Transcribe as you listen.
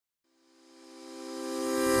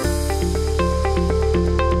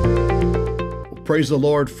Praise the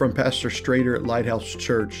Lord from Pastor Strader at Lighthouse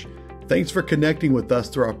Church. Thanks for connecting with us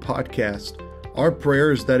through our podcast. Our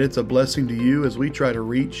prayer is that it's a blessing to you as we try to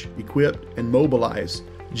reach, equip, and mobilize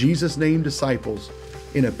Jesus' name disciples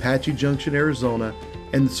in Apache Junction, Arizona,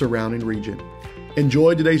 and the surrounding region.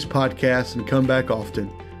 Enjoy today's podcast and come back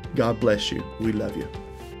often. God bless you. We love you.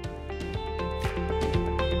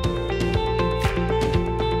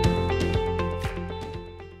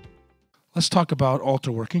 Let's talk about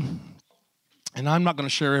altar working. And I'm not going to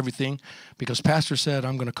share everything because Pastor said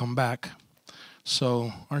I'm going to come back.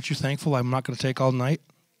 So aren't you thankful I'm not going to take all night?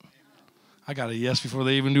 I got a yes before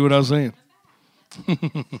they even knew what I was saying.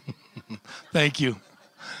 Thank you.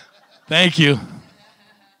 Thank you.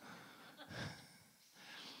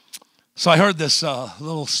 So I heard this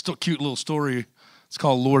cute little story. It's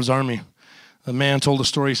called Lord's Army. The man told a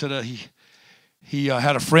story. He said he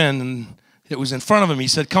had a friend, and it was in front of him. He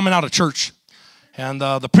said, coming out of church. And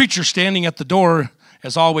the preacher standing at the door,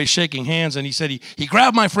 as always, shaking hands. And he said he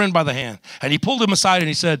grabbed my friend by the hand, and he pulled him aside, and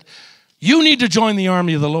he said, you need to join the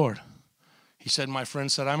army of the Lord. He said, my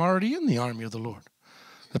friend said, I'm already in the army of the Lord.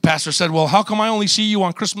 The pastor said, well, how come I only see you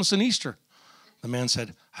on Christmas and Easter? The man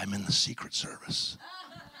said, I'm in the Secret Service.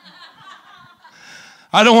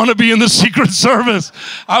 I don't want to be in the Secret Service.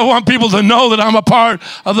 I want people to know that I'm a part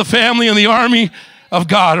of the family and the army of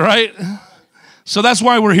God, right? So that's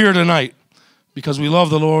why we're here tonight, because we love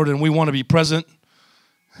the Lord and we want to be present,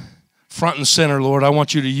 front and center, Lord. I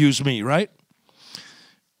want you to use me, right?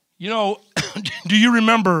 You know, do you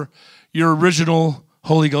remember your original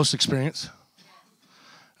Holy Ghost experience?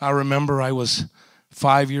 I remember I was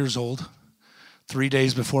 5 years old, 3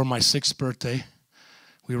 days before my 6th birthday.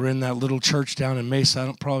 We were in that little church down in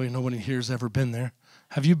Mesa. Probably nobody here has ever been there.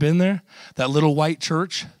 Have you been there? That little white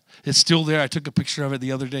church? It's still there. I took a picture of it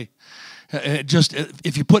the other day.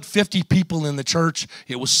 If you put 50 people in the church,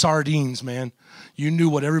 it was sardines, man. You knew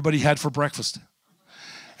what everybody had for breakfast.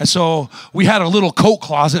 And so we had a little coat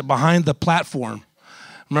closet behind the platform.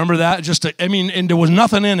 Remember that? And there was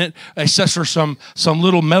nothing in it except for some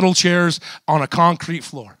little metal chairs on a concrete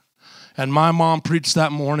floor. And my mom preached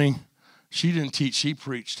that morning. She didn't teach, she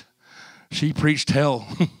preached. She preached hell.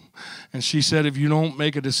 And she said, if you don't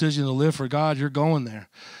make a decision to live for God, you're going there.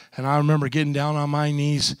 And I remember getting down on my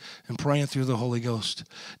knees and praying through the Holy Ghost.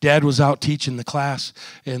 Dad was out teaching the class,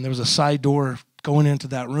 and there was a side door going into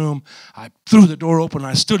that room. I threw the door open, and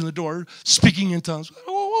I stood in the door speaking in tongues.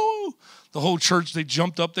 Oh, the whole church, they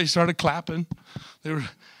jumped up, they started clapping. They were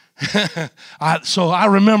so I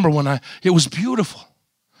remember it was beautiful.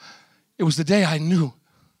 It was the day I knew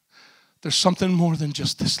there's something more than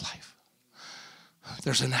just this life.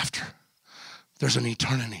 There's an after. There's an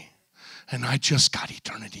eternity. And I just got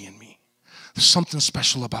eternity in me. There's something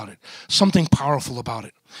special about it. Something powerful about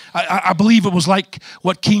it. I believe it was like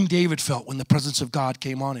what King David felt when the presence of God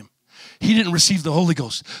came on him. He didn't receive the Holy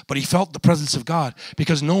Ghost, but he felt the presence of God,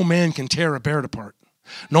 because no man can tear a bear apart.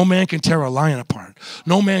 No man can tear a lion apart.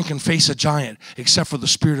 No man can face a giant except for the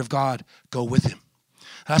Spirit of God go with him.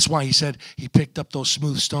 That's why he said he picked up those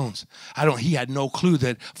smooth stones. He had no clue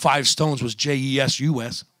that 5 stones was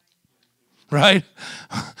J-E-S-U-S, right?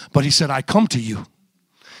 But he said, I come to you.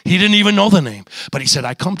 He didn't even know the name, but he said,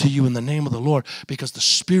 I come to you in the name of the Lord, because the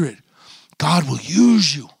Spirit, God will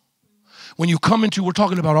use you. When you come we're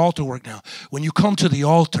talking about altar work now. When you come to the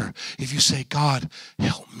altar, if you say, God,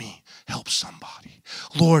 help me, help somebody.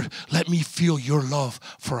 Lord, let me feel your love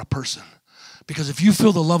for a person. Because if you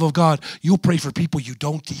feel the love of God, you'll pray for people you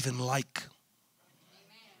don't even like.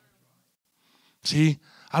 See,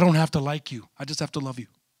 I don't have to like you. I just have to love you.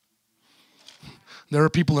 There are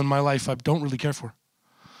people in my life I don't really care for.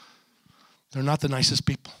 They're not the nicest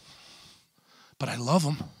people. But I love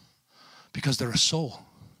them because they're a soul.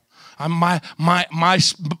 My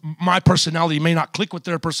personality may not click with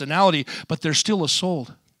their personality, but they're still a soul.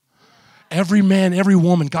 Every man, every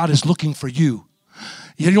woman, God is looking for you.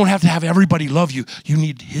 You don't have to have everybody love you. You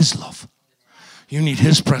need His love. You need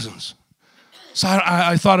His presence. So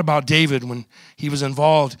I thought about David when he was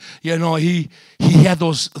involved. You know, he had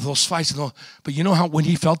those fights. But you know when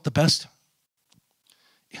he felt the best?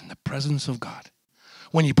 In the presence of God.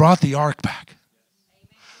 When he brought the ark back.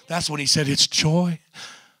 That's when he said, it's joy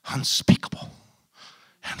unspeakable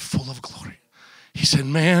and full of glory. He said,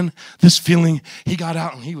 man, this feeling, he got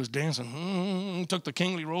out and he was dancing. Took the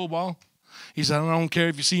kingly robe off. He said, I don't care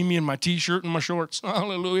if you see me in my T-shirt and my shorts.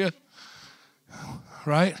 Hallelujah.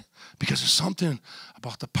 Right? Because there's something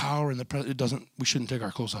about the power and the presence. We shouldn't take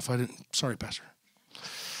our clothes off. Sorry, Pastor.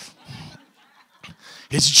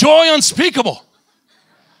 It's joy unspeakable.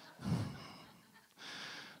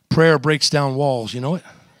 Prayer breaks down walls. You know it?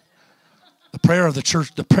 The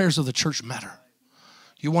prayers of the church matter.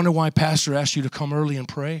 You wonder why Pastor asked you to come early and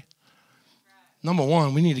pray? Number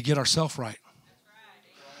one, we need to get ourselves right.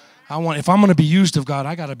 If I'm going to be used of God,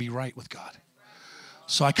 I got to be right with God.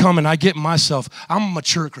 So I come and I get myself. I'm a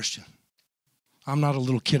mature Christian. I'm not a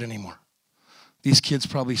little kid anymore. These kids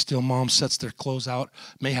probably still, mom sets their clothes out,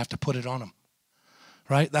 may have to put it on them.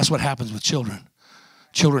 Right? That's what happens with children.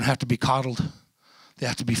 Children have to be coddled. They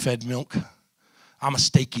have to be fed milk. I'm a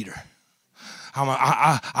steak eater.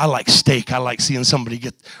 I like steak. I like seeing somebody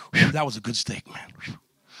get, that was a good steak, man.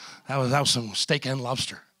 That was some steak and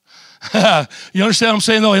lobster. You understand what I'm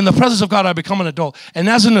saying, though? In the presence of God, I become an adult. And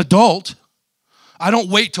as an adult, I don't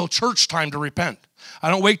wait till church time to repent. I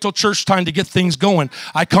don't wait till church time to get things going.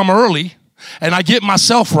 I come early, and I get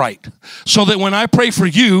myself right so that when I pray for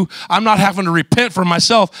you, I'm not having to repent for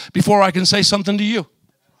myself before I can say something to you.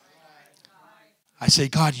 I say,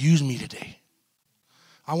 God, use me today.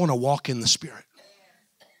 I want to walk in the Spirit.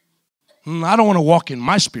 I don't want to walk in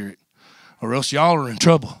my spirit, or else y'all are in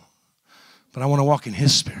trouble. But I want to walk in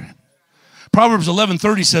His Spirit. Proverbs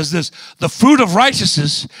 11:30 says this, the fruit of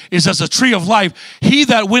righteousness is as a tree of life. He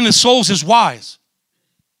that winneth souls is wise.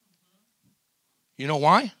 You know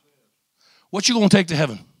why? What you going to take to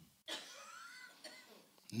heaven?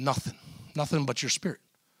 Nothing. Nothing but your spirit.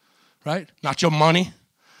 Right? Not your money,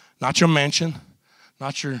 not your mansion,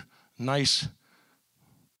 not your nice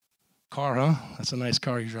car, huh? That's a nice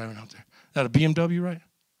car you're driving out there. Is that a BMW, right?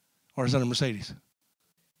 Or is that a Mercedes?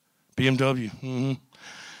 BMW. Mm-hmm.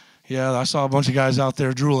 Yeah, I saw a bunch of guys out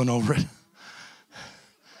there drooling over it.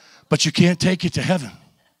 But you can't take it to heaven.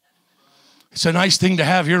 It's a nice thing to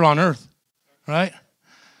have here on earth, right?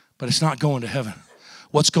 But it's not going to heaven.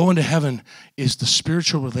 What's going to heaven is the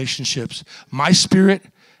spiritual relationships. My spirit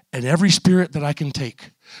and every spirit that I can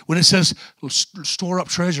take. When it says store up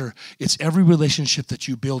treasure, it's every relationship that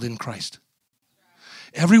you build in Christ.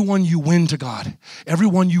 Everyone you win to God.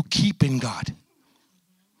 Everyone you keep in God.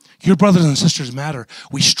 Your brothers and sisters matter.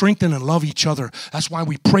 We strengthen and love each other. That's why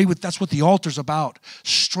we pray that's what the altar's about.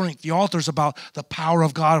 Strength. The altar's about the power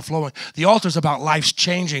of God flowing. The altar's about life's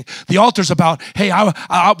changing. The altar's about, hey,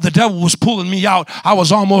 the devil was pulling me out. I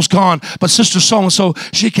was almost gone. But sister so-and-so,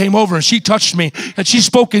 she came over and she touched me and she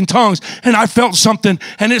spoke in tongues and I felt something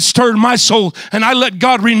and it stirred my soul and I let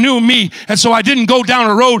God renew me. And so I didn't go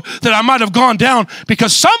down a road that I might have gone down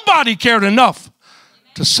because somebody cared enough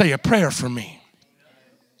to say a prayer for me.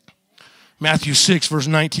 Matthew 6, verse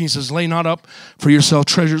 19 says, lay not up for yourself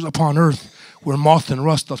treasures upon earth where moth and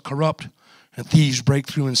rust doth corrupt and thieves break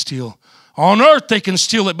through and steal. On earth they can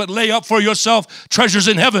steal it, but lay up for yourself treasures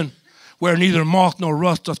in heaven where neither moth nor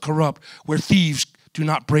rust doth corrupt, where thieves do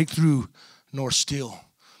not break through nor steal.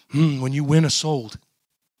 When you win a soul,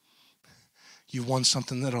 you've won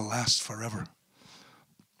something that'll last forever.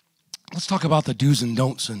 Let's talk about the do's and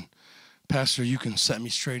don'ts. And Pastor, you can set me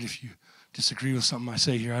straight if you disagree with something I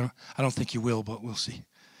say here. I don't think you will, but we'll see.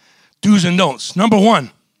 Do's and don'ts. Number one,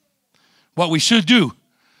 what we should do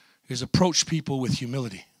is approach people with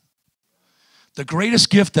humility. The greatest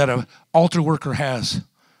gift that an altar worker has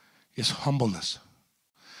is humbleness.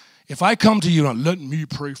 If I come to you and let me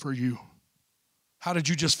pray for you, how did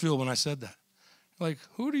you just feel when I said that? Like,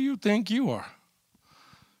 who do you think you are?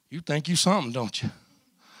 You think you something, don't you?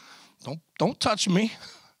 Don't touch me,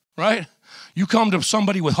 right? You come to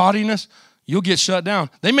somebody with haughtiness, you'll get shut down.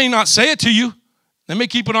 They may not say it to you. They may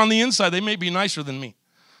keep it on the inside. They may be nicer than me.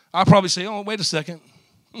 I'll probably say, oh, wait a second.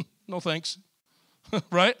 No thanks.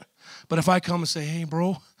 Right? But if I come and say, hey,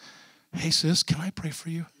 bro, hey, sis, can I pray for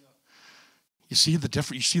you? You see the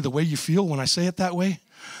difference? You see the way you feel when I say it that way?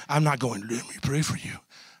 I'm not going, let me pray for you.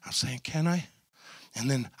 I'm saying, can I? And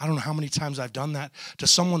then I don't know how many times I've done that to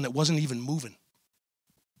someone that wasn't even moving.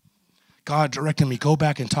 God directed me, go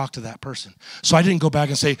back and talk to that person. So I didn't go back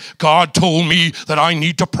and say, God told me that I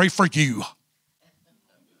need to pray for you.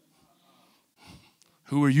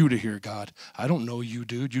 Who are you to hear God? I don't know you,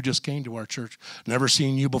 dude. You just came to our church. Never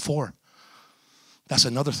seen you before. That's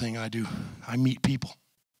another thing I do. I meet people.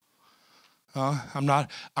 I'm not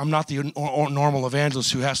the normal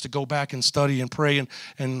evangelist who has to go back and study and pray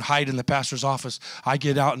and hide in the pastor's office. I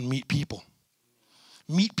get out and meet people.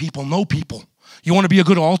 Meet people, know people. You want to be a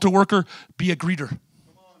good altar worker? Be a greeter.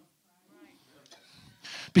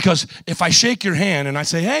 Because if I shake your hand and I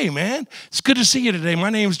say, hey, man, it's good to see you today. My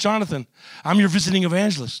name is Jonathan. I'm your visiting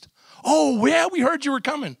evangelist. Oh, yeah, we heard you were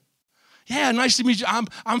coming. Yeah, nice to meet you.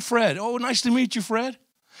 I'm Fred. Oh, nice to meet you, Fred.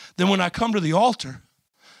 Then when I come to the altar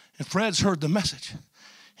and Fred's heard the message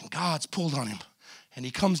and God's pulled on him and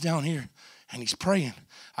he comes down here and he's praying,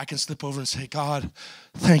 I can slip over and say, God,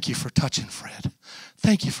 thank you for touching Fred.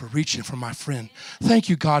 Thank you for reaching for my friend. Thank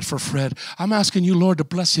you, God, for Fred. I'm asking you, Lord, to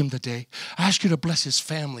bless him today. I ask you to bless his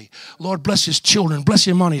family. Lord, bless his children. Bless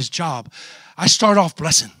him on his job. I start off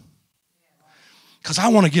blessing because I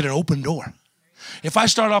want to get an open door. If I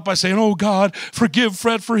start off by saying, oh, God, forgive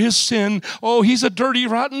Fred for his sin. Oh, he's a dirty,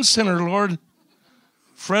 rotten sinner, Lord.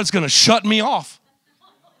 Fred's going to shut me off.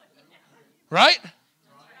 Right?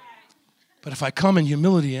 But if I come in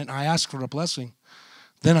humility and I ask for a blessing,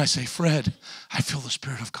 then I say, Fred, I feel the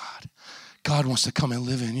Spirit of God. God wants to come and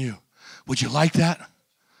live in you. Would you like that?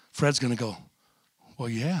 Fred's going to go, well,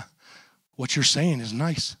 yeah. What you're saying is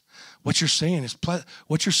nice. What you're saying is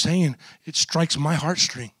what you're saying, it strikes my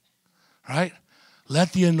heartstring. Right?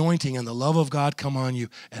 Let the anointing and the love of God come on you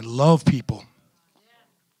and love people.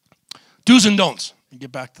 Do's and don'ts.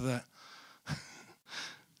 Get back to that.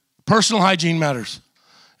 Personal hygiene matters.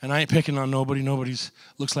 And I ain't picking on nobody. Nobody's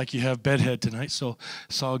looks like you have bedhead tonight, so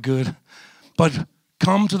it's all good. But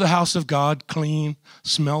come to the house of God clean,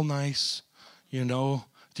 smell nice,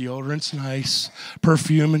 deodorant's nice,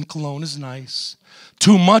 perfume and cologne is nice.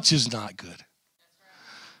 Too much is not good.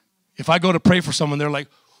 If I go to pray for someone, they're like,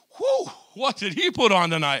 whoo, what did he put on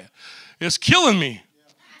tonight? It's killing me.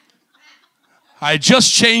 I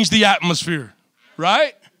just changed the atmosphere,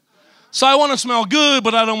 right? So I want to smell good,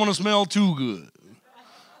 but I don't want to smell too good.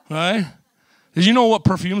 Right? Did you know what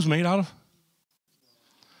perfume's made out of?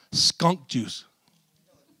 Skunk juice.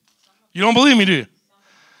 You don't believe me, do you?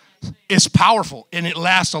 It's powerful, and it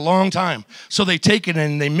lasts a long time. So they take it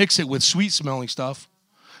and they mix it with sweet-smelling stuff,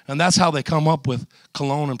 and that's how they come up with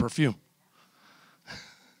cologne and perfume.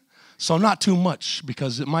 So not too much,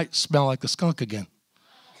 because it might smell like the skunk again.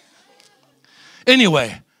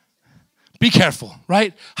 Anyway, be careful,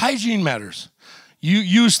 right? Hygiene matters. You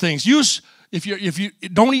use things. If you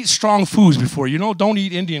don't eat strong foods before, don't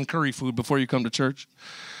eat Indian curry food before you come to church,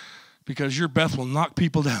 because your breath will knock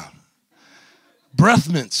people down.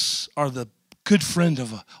 Breath mints are the good friend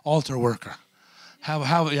of an altar worker.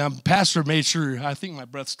 Pastor made sure, I think my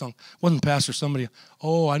breath stunk. Wasn't pastor, somebody,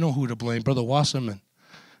 I know who to blame, Brother Wasserman.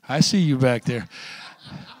 I see you back there.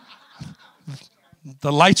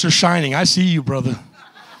 The lights are shining. I see you, brother.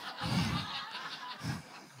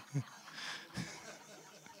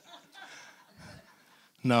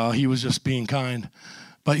 No, he was just being kind.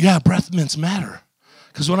 But yeah, breath mints matter.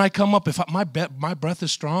 Because when I come up, if my breath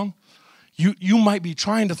is strong, you might be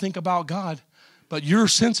trying to think about God, but your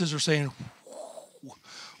senses are saying,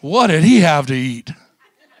 what did he have to eat?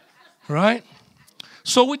 Right?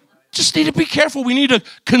 So we just need to be careful. We need to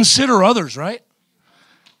consider others, right?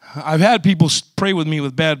 I've had people pray with me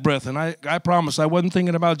with bad breath, and I promise I wasn't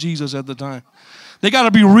thinking about Jesus at the time. They got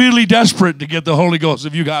to be really desperate to get the Holy Ghost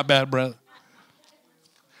if you got bad breath.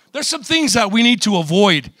 There's some things that we need to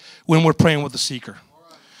avoid when we're praying with the seeker.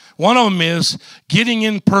 One of them is getting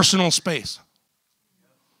in personal space.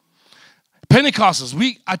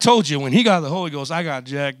 Pentecostals, I told you, when he got the Holy Ghost, I got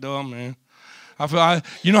jacked up, man.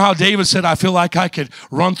 You know how David said, I feel like I could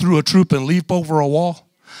run through a troop and leap over a wall?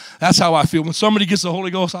 That's how I feel. When somebody gets the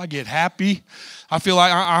Holy Ghost, I get happy. I feel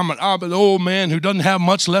like I'm an old man who doesn't have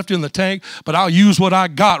much left in the tank, but I'll use what I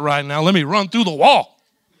got right now. Let me run through the wall.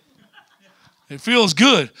 It feels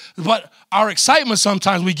good. But our excitement,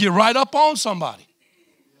 sometimes we get right up on somebody.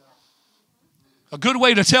 A good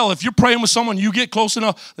way to tell, if you're praying with someone, you get close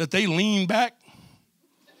enough that they lean back,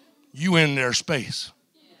 you in their space.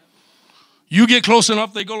 You get close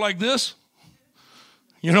enough, they go like this.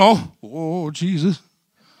 Oh, Jesus.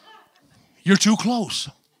 You're too close.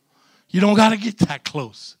 You don't got to get that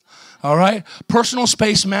close. All right? Personal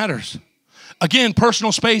space matters. Again,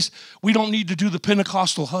 personal space, we don't need to do the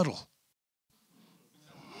Pentecostal huddle.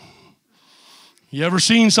 You ever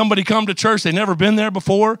seen somebody come to church, they've never been there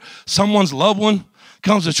before? Someone's loved one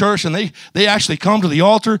comes to church, and they actually come to the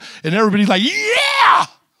altar, and everybody's like, yeah,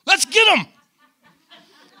 let's get them.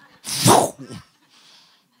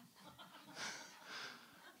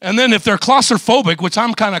 And then if they're claustrophobic, which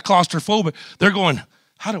I'm kind of claustrophobic, they're going,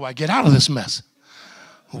 how do I get out of this mess?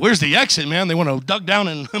 Where's the exit, man? They want to duck down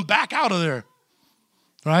and back out of there.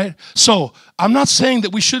 Right? So I'm not saying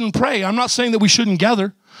that we shouldn't pray. I'm not saying that we shouldn't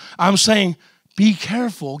gather. I'm saying be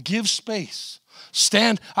careful, give space.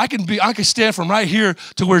 I can stand from right here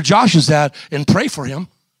to where Josh is at and pray for him.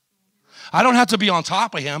 I don't have to be on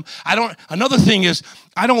top of him. Another thing is,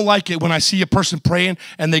 I don't like it when I see a person praying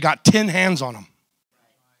and they got 10 hands on them.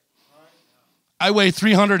 I weigh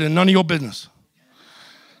 300 and none of your business.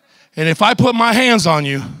 And if I put my hands on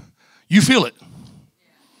you, you feel it.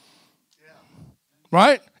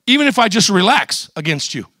 Right? Even if I just relax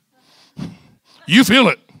against you, you feel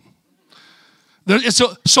it.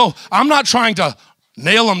 So I'm not trying to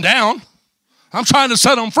nail them down. I'm trying to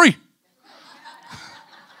set them free.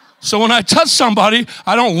 So when I touch somebody,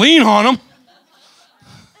 I don't lean on them.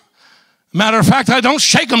 Matter of fact, I don't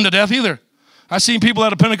shake them to death either. I've seen people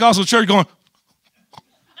at a Pentecostal church going,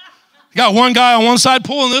 you got one guy on one side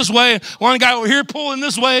pulling this way, one guy over here pulling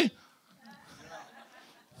this way.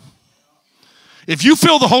 If you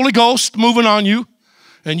feel the Holy Ghost moving on you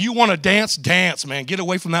and you want to dance, dance, man. Get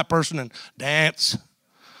away from that person and dance.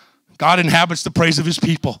 God inhabits the praise of his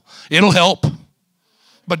people. It'll help.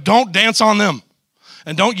 But don't dance on them.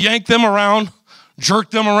 And don't yank them around, jerk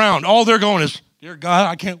them around. All they're going is, dear God,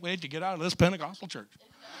 I can't wait to get out of this Pentecostal church.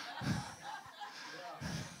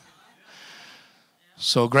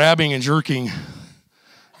 So grabbing and jerking,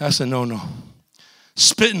 that's a no-no.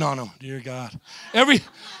 Spitting on them, dear God.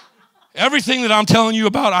 Everything that I'm telling you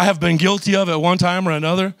about, I have been guilty of at one time or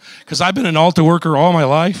another because I've been an altar worker all my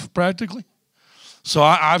life, practically. So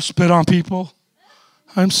I've spit on people.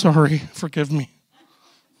 I'm sorry. Forgive me.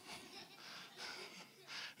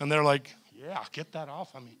 And they're like, yeah, get that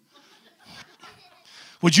off of me.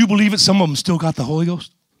 Would you believe it? Some of them still got the Holy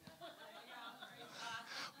Ghost.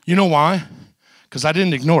 You know why? Because I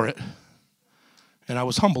didn't ignore it. And I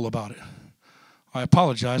was humble about it. I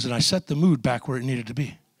apologized and I set the mood back where it needed to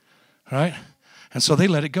be. Right? And so they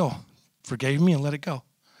let it go. Forgave me and let it go.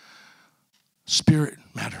 Spirit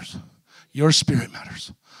matters. Your spirit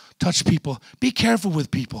matters. Touch people. Be careful with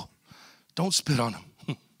people. Don't spit on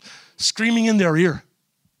them. Screaming in their ear.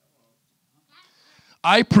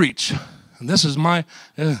 I preach, and this is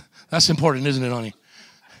that's important, isn't it, honey?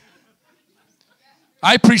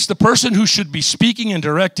 I preach the person who should be speaking and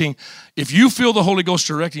directing. If you feel the Holy Ghost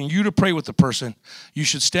directing you to pray with the person, you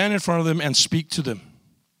should stand in front of them and speak to them.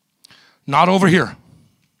 Not over here.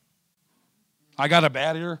 I got a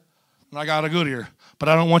bad ear and I got a good ear, but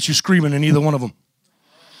I don't want you screaming in either one of them.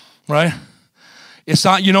 Right? It's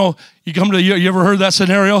not, you come to, you ever heard that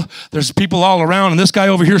scenario? There's people all around and this guy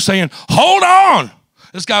over here saying, hold on.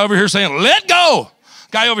 This guy over here saying, let go.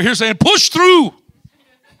 Guy over here saying, push through.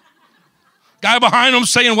 Guy behind him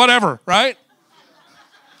saying whatever, right?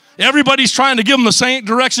 Everybody's trying to give them the same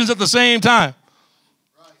directions at the same time.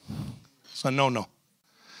 It's a no-no.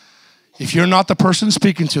 If you're not the person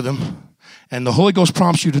speaking to them and the Holy Ghost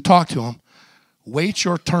prompts you to talk to them, wait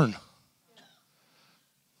your turn.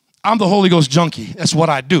 I'm the Holy Ghost junkie. That's what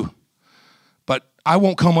I do. But I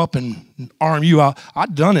won't come up and arm you out.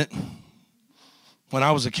 I've done it when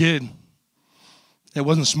I was a kid. It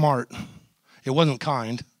wasn't smart. It wasn't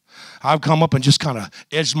kind. I've come up and just kind of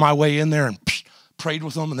edged my way in there and prayed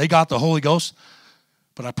with them, and they got the Holy Ghost.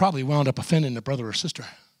 But I probably wound up offending the brother or sister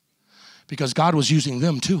because God was using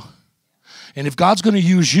them too. And if God's going to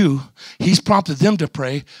use you, he's prompted them to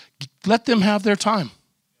pray. Let them have their time.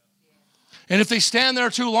 And if they stand there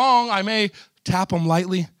too long, I may tap them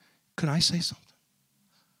lightly. Can I say something?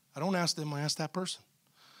 I don't ask them, I ask that person.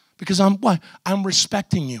 Because I'm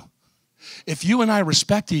respecting you. If you and I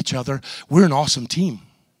respect each other, we're an awesome team.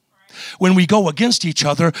 When we go against each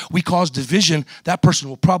other, we cause division. That person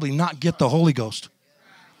will probably not get the Holy Ghost.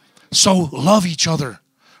 So love each other.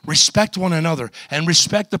 Respect one another and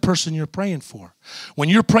respect the person you're praying for. When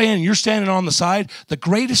you're praying and you're standing on the side, the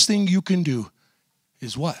greatest thing you can do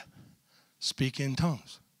is what? Speak in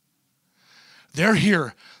tongues. They're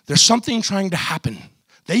here. There's something trying to happen.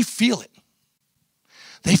 They feel it.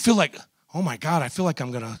 They feel like, oh my God, I feel like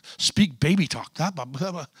I'm going to speak baby talk.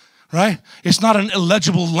 Right? It's not an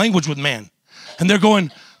illegible language with man. And they're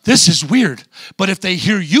going, this is weird. But if they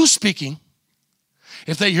hear you speaking,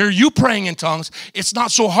 if they hear you praying in tongues, it's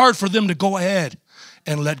not so hard for them to go ahead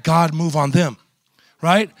and let God move on them,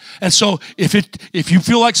 right? And so if you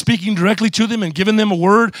feel like speaking directly to them and giving them a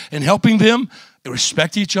word and helping them,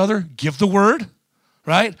 respect each other, give the word,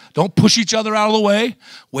 right? Don't push each other out of the way.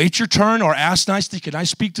 Wait your turn or ask nicely, can I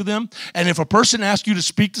speak to them? And if a person asks you to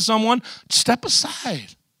speak to someone, step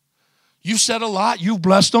aside. You've said a lot. You've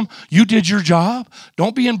blessed them. You did your job.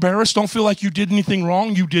 Don't be embarrassed. Don't feel like you did anything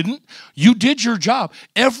wrong. You didn't. You did your job.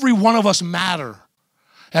 Every one of us matter.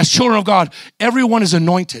 As children of God, everyone is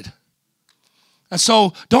anointed. And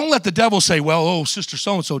so don't let the devil say, well, oh, Sister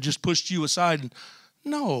so-and-so just pushed you aside.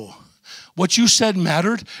 No. What you said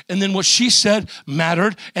mattered, and then what she said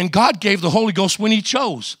mattered, and God gave the Holy Ghost when he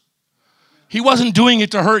chose. He wasn't doing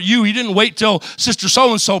it to hurt you. He didn't wait till Sister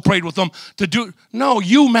so-and-so prayed with them to do it. No,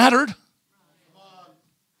 you mattered.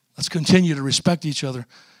 Let's continue to respect each other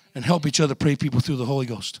and help each other pray people through the Holy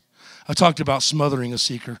Ghost. I talked about smothering a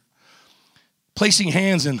seeker. Placing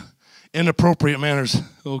hands in inappropriate manners.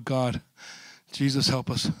 Oh, God. Jesus,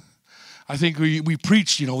 help us. I think we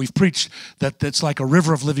preached, we've preached that it's like a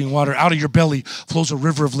river of living water. Out of your belly flows a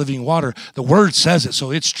river of living water. The word says it,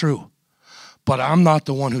 so it's true. But I'm not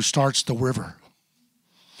the one who starts the river.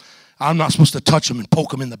 I'm not supposed to touch them and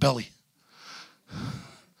poke them in the belly.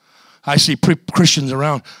 I see Christians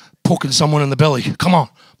around poking someone in the belly. Come on.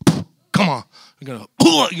 Come on. You're going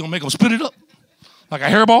to make them spit it up like a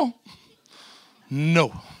hairball?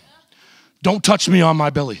 No. Don't touch me on my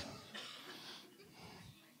belly.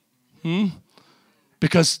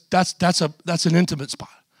 Because that's an intimate spot.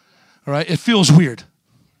 All right? It feels weird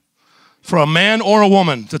for a man or a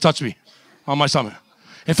woman to touch me on my stomach.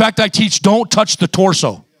 In fact, I teach don't touch the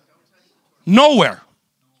torso. Nowhere.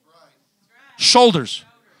 Shoulders.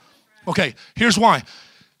 Okay, here's why.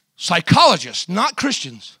 Psychologists, not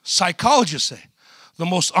Christians, psychologists say the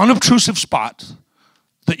most unobtrusive spot,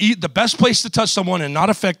 the best place to touch someone and not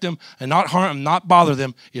affect them and not harm them, not bother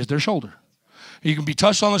them is their shoulder. You can be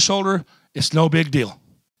touched on the shoulder, it's no big deal,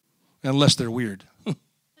 unless they're weird.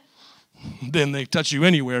 Then they touch you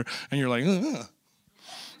anywhere and you're like, ugh.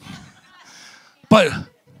 But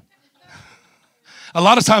a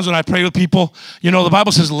lot of times when I pray with people, the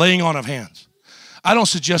Bible says laying on of hands. I don't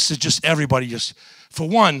suggest that just everybody for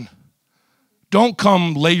one, don't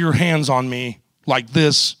come lay your hands on me like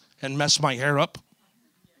this and mess my hair up.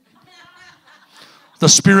 The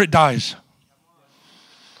spirit dies.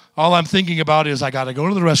 All I'm thinking about is I got to go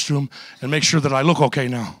to the restroom and make sure that I look okay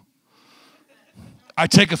now. I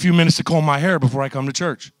take a few minutes to comb my hair before I come to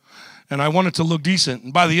church. And I want it to look decent.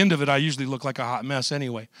 And by the end of it, I usually look like a hot mess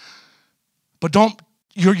anyway. But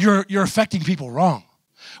you're affecting people wrong.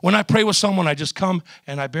 When I pray with someone, I just come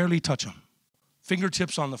and I barely touch them.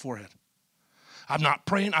 Fingertips on the forehead. I'm not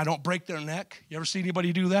praying. I don't break their neck. You ever see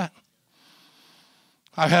anybody do that?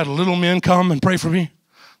 I've had little men come and pray for me.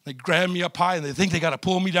 They grab me up high and they think they got to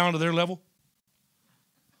pull me down to their level.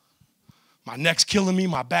 My neck's killing me.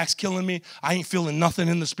 My back's killing me. I ain't feeling nothing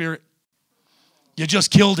in the spirit. You just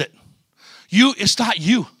killed it. It's not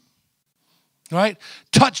you. Right?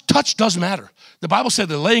 Touch does matter. The Bible said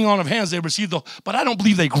the laying on of hands they received, but I don't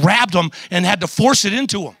believe they grabbed them and had to force it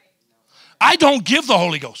into them. I don't give the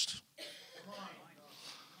Holy Ghost.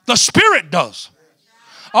 The Spirit does.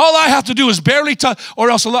 All I have to do is barely touch, or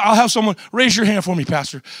else I'll have someone, raise your hand for me,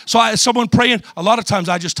 Pastor. So someone praying, a lot of times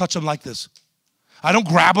I just touch them like this. I don't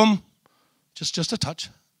grab them, just a touch.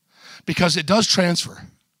 Because it does transfer.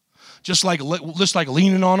 Just like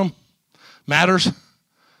leaning on them matters.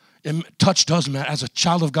 Touch does matter. As a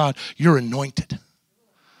child of God, you're anointed.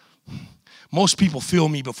 Most people feel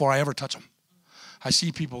me before I ever touch them. I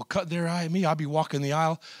see people cut their eye at me. I'll be walking the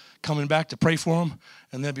aisle, coming back to pray for them,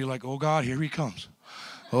 and they'll be like, oh, God, here he comes.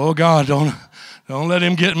 Oh, God, don't let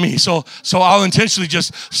him get me. So I'll intentionally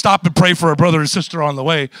just stop and pray for a brother and sister on the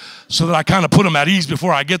way so that I kind of put them at ease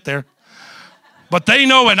before I get there. But they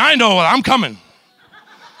know and I know I'm coming.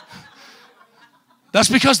 That's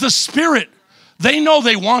because the Spirit, they know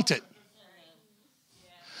they want it.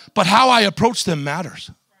 But how I approach them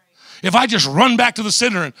matters. If I just run back to the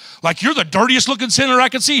sinner and like, you're the dirtiest looking sinner I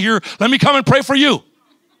can see here, let me come and pray for you.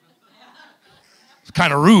 It's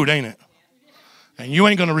kind of rude, ain't it? And you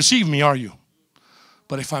ain't going to receive me, are you?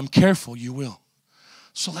 But if I'm careful, you will.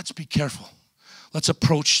 So let's be careful. Let's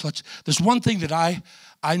approach. There's one thing that I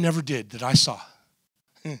never did that I saw.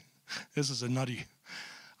 This is a nutty.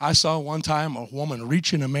 I saw one time a woman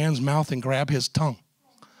reach in a man's mouth and grab his tongue,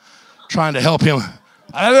 trying to help him.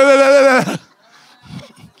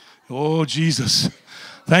 Oh, Jesus.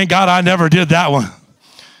 Thank God I never did that one.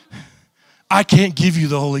 I can't give you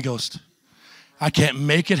the Holy Ghost. I can't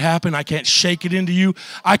make it happen. I can't shake it into you.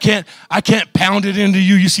 I can't pound it into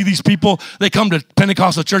you. You see these people, they come to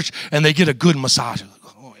Pentecostal church and they get a good massage.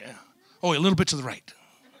 Oh, yeah. Oh, a little bit to the right.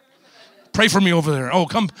 Pray for me over there. Oh,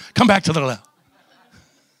 come back to the left.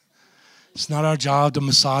 It's not our job to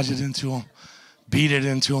massage it into them, beat it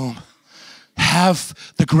into them.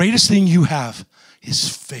 The greatest thing you have is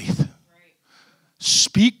faith.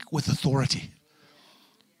 Speak with authority.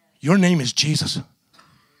 Your name is Jesus.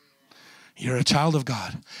 You're a child of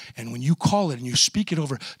God. And when you call it and you speak it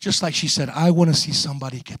over, just like she said, I want to see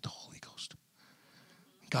somebody get the Holy Ghost.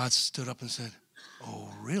 God stood up and said, oh,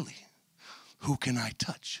 really? Who can I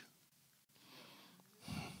touch?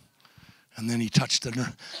 And then he touched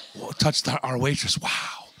our waitress. Wow.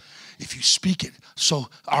 If you speak it. So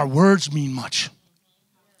our words mean much.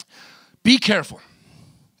 Be careful.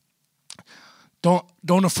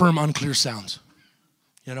 Don't affirm unclear sounds.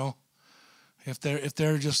 You know? If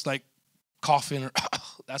they're just like coughing or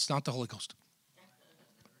that's not the Holy Ghost.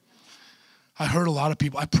 I heard a lot of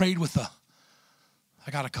people. I prayed with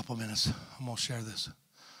I got a couple minutes. I'm going to share this.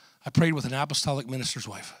 I prayed with an apostolic minister's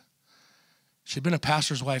wife. She'd been a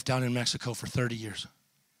pastor's wife down in Mexico for 30 years.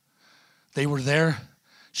 They were there.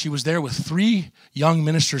 She was there with 3 young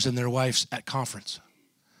ministers and their wives at conference.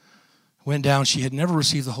 Went down. She had never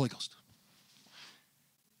received the Holy Ghost.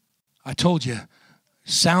 I told you,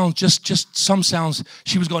 sound, just some sounds.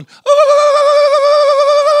 She was going,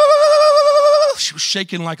 she was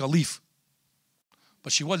shaking like a leaf.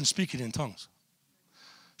 But she wasn't speaking in tongues.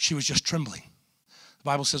 She was just trembling. The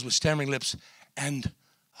Bible says with stammering lips and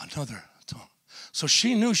another tongue. So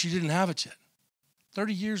she knew she didn't have it yet.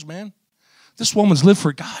 30 years, man. This woman's lived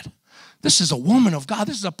for God. This is a woman of God.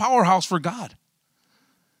 This is a powerhouse for God.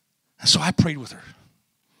 And so I prayed with her.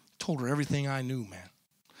 Told her everything I knew, man.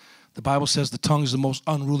 The Bible says the tongue is the most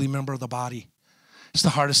unruly member of the body. It's the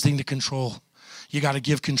hardest thing to control. You got to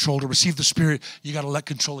give control. To receive the Spirit, you got to let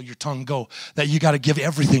control of your tongue go. That you got to give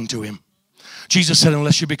everything to Him. Jesus said,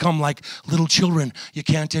 unless you become like little children, you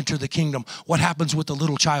can't enter the kingdom. What happens with the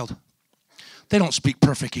little child? They don't speak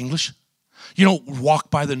perfect English. You don't walk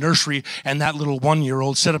by the nursery and that little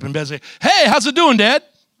 1-year-old sit up in bed and say, hey, how's it doing, Dad?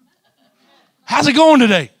 How's it going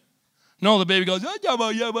today? No, the baby goes,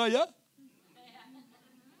 yeah.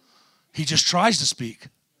 He just tries to speak.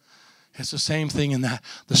 It's the same thing in that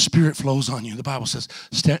the Spirit flows on you. The Bible says,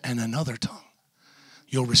 and another tongue.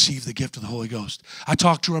 You'll receive the gift of the Holy Ghost. I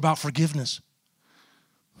talked to her about forgiveness.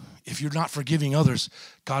 If you're not forgiving others,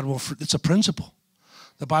 God will, it's a principle.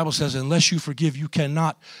 The Bible says, unless you forgive, you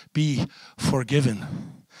cannot be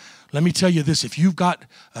forgiven. Let me tell you this, if you've got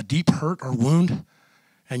a deep hurt or wound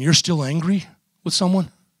and you're still angry with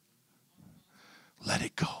someone, let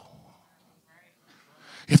it go.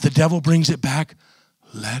 If the devil brings it back,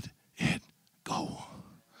 let it go.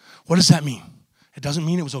 What does that mean? It doesn't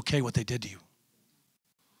mean it was okay what they did to you.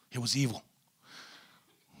 It was evil.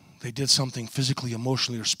 They did something physically,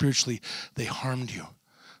 emotionally, or spiritually. They harmed you,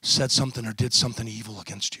 said something or did something evil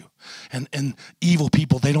against you. And evil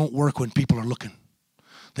people, they don't work when people are looking.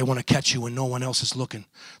 They want to catch you when no one else is looking.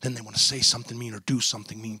 Then they want to say something mean or do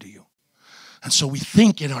something mean to you. And so we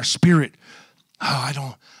think in our spirit,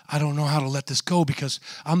 oh, I don't know how to let this go because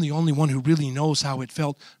I'm the only one who really knows how it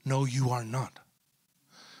felt. No, you are not.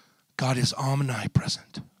 God is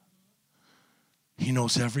omnipresent. He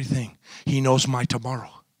knows everything. He knows my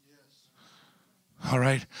tomorrow. All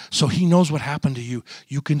right? So He knows what happened to you.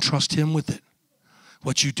 You can trust Him with it.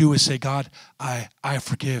 What you do is say, God, I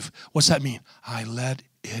forgive. What's that mean? I let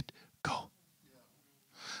it go.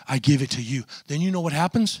 I give it to you. Then you know what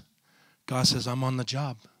happens? God says, I'm on the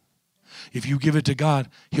job. If you give it to God,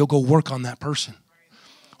 He'll go work on that person.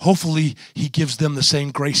 Hopefully, He gives them the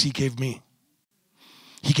same grace He gave me.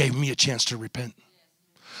 He gave me a chance to repent.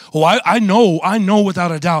 Oh, I know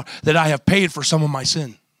without a doubt that I have paid for some of my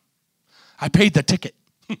sin. I paid the ticket.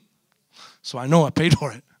 So I know I paid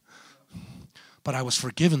for it. But I was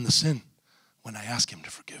forgiven the sin when I asked Him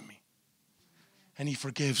to forgive me. And He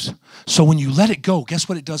forgives. So when you let it go, guess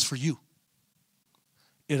what it does for you?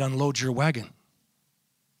 It unloads your wagon.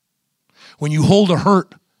 When you hold a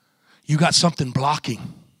hurt, you got something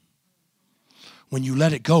blocking. When you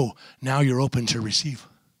let it go, now you're open to receive.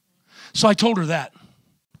 So I told her that.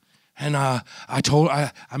 And I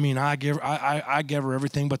gave her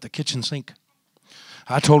everything but the kitchen sink.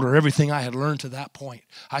 I told her everything I had learned to that point.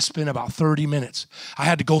 I spent about 30 minutes. I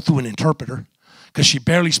had to go through an interpreter because she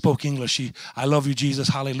barely spoke English. I love you, Jesus,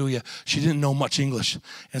 hallelujah. She didn't know much English.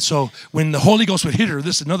 And so when the Holy Ghost would hit her,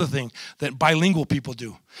 this is another thing that bilingual people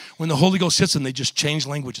do. When the Holy Ghost hits them, they just change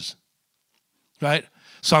languages, right?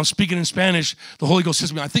 So I'm speaking in Spanish. The Holy Ghost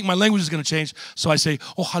hits me. I think my language is going to change. So I say,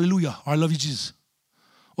 oh, hallelujah, I love you, Jesus.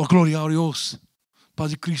 Oh, gloria a Dios,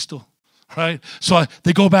 Padre Cristo, right? So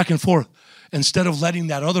they go back and forth instead of letting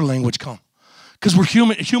that other language come. Because we're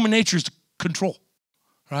human nature is to control,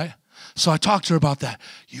 right? So I talked to her about that.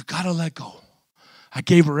 You got to let go. I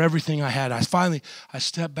gave her everything I had. I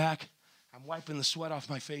stepped back. I'm wiping the sweat off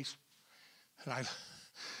my face. And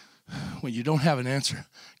when you don't have an answer,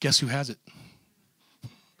 guess who has it?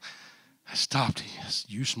 I stopped. Yes,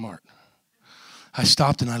 you smart. I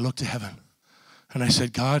stopped and I looked to heaven. And I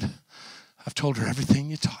said, God, I've told her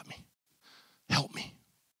everything you taught me. Help me.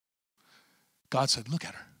 God said, look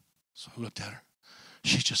at her. So I looked at her.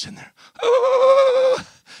 She's just in there.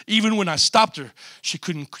 Even when I stopped her, she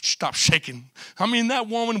couldn't stop shaking. I mean, that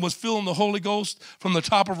woman was feeling the Holy Ghost from the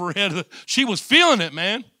top of her head. She was feeling it,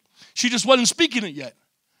 man. She just wasn't speaking it yet.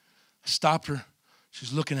 I stopped her.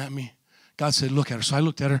 She's looking at me. God said, look at her. So I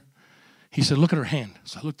looked at her. He said, look at her hand.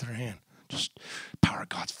 So I looked at her hand. Just power of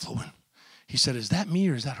God's flowing. He said, is that me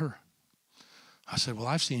or is that her? I said, well,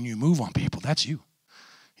 I've seen you move on people. That's you.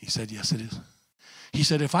 He said, yes, it is. He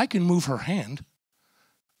said, if I can move her hand,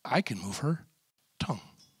 I can move her tongue.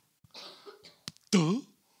 duh.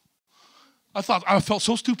 I felt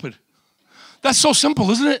so stupid. That's so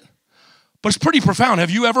simple, isn't it? But it's pretty profound.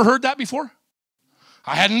 Have you ever heard that before?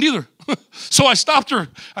 I hadn't either. So I stopped her.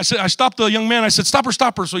 I stopped the young man. I said, stop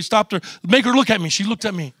her. So he stopped her. Make her look at me. She looked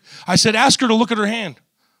at me. I said, ask her to look at her hand.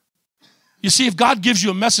 You see, if God gives you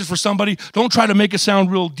a message for somebody, don't try to make it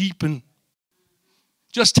sound real deep and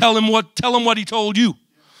just tell him what he told you.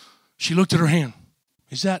 She looked at her hand.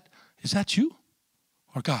 Is that you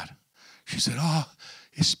or God? She said,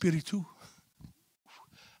 Espiritu.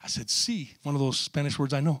 I said, sí. One of those Spanish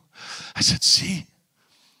words I know. I said, sí.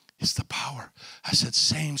 It's the power. I said,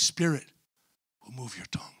 same spirit will move your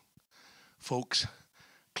tongue. Folks,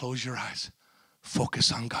 close your eyes.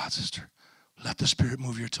 Focus on God, sister. Let the Spirit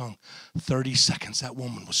move your tongue. 30 seconds, that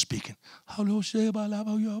woman was speaking. Woo!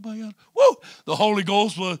 The Holy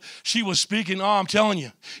Ghost, she was speaking. Oh, I'm telling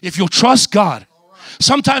you, if you'll trust God,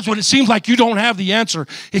 sometimes when it seems like you don't have the answer,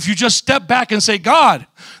 if you just step back and say, God,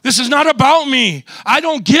 this is not about me. I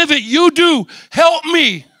don't give it, you do. Help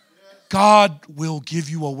me. God will give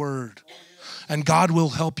you a word, and God will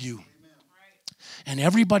help you. And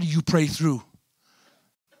everybody you pray through,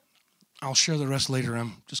 I'll share the rest later.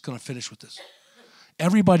 I'm just going to finish with this.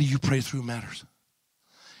 Everybody you pray through matters.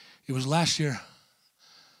 It was last year.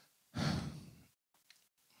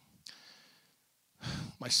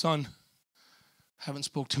 My son, haven't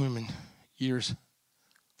spoke to him in years.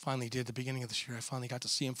 Finally did the beginning of this year. I finally got to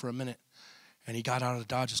see him for a minute. And he got out of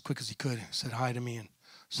Dodge as quick as he could. Said hi to me and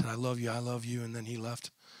said, I love you. And then he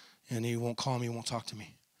left. And he won't call me, won't talk to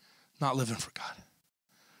me. Not living for God.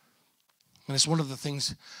 And it's one of the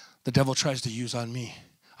things the devil tries to use on me.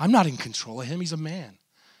 I'm not in control of him. He's a man.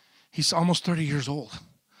 He's almost 30 years old.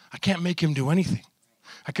 I can't make him do anything.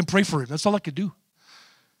 I can pray for him. That's all I could do.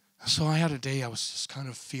 So I had a day I was just kind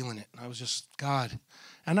of feeling it. I was just, God.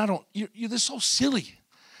 And you're so silly.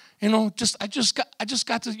 You know, I just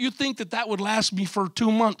got to, you think that would last me for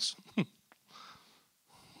 2 months.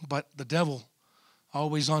 But the devil,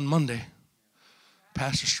 always on Monday,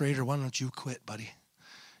 Pastor Strader, why don't you quit, buddy?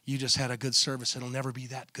 You just had a good service. It'll never be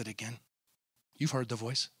that good again. You've heard the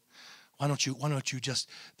voice. Why don't you just,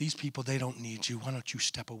 these people, they don't need you. Why don't you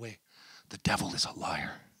step away? The devil is a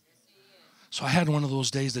liar. So I had one of those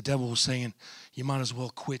days the devil was saying, you might as well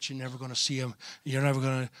quit. You're never going to see him. You're never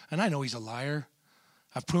going to, and I know he's a liar.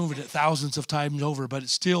 I've proven it thousands of times over, but he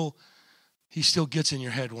still gets in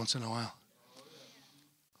your head once in a while.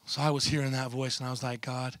 So I was hearing that voice and I was like,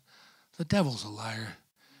 God, the devil's a liar.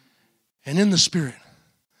 And in the spirit,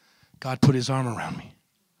 God put his arm around me.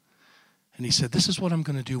 And he said, this is what I'm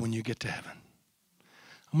going to do when you get to heaven.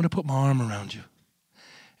 I'm going to put my arm around you.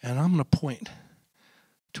 And I'm going to point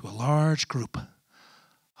to a large group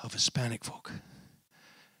of Hispanic folk.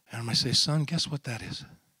 And I'm going to say, son, guess what that is?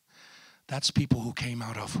 That's people who came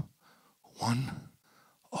out of one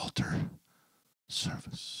altar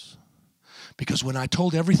service. Because when I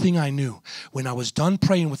told everything I knew, when I was done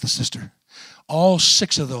praying with the sister, all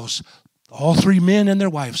 6 of those, all 3 men and their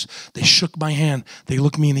wives, they shook my hand. They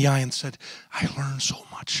looked me in the eye and said, I learned so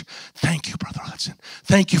much. Thank you, Brother Hudson.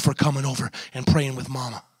 Thank you for coming over and praying with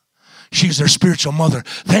Mama. She's their spiritual mother.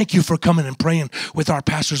 Thank you for coming and praying with our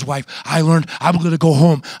pastor's wife. I learned I'm going to go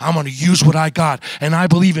home. I'm going to use what I got. And I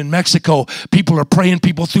believe in Mexico, people are praying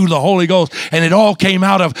people through the Holy Ghost. And it all came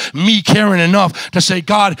out of me caring enough to say,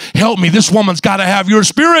 God, help me. This woman's got to have your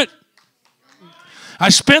spirit. I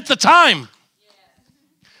spent the time.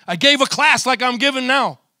 I gave a class like I'm giving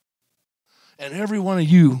now. And every one of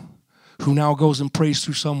you who now goes and prays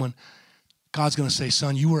through someone, God's going to say,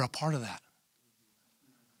 son, you were a part of that.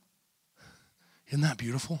 Isn't that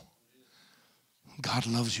beautiful? God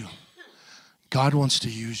loves you. God wants to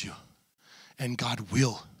use you. And God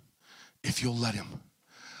will if you'll let him.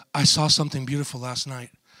 I saw something beautiful last night.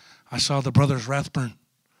 I saw the brothers Rathburn.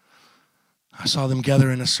 I saw them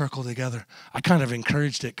gather in a circle together. I kind of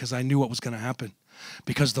encouraged it because I knew what was going to happen.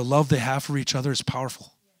 Because the love they have for each other is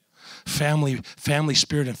powerful. Family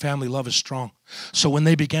spirit and family love is strong. So when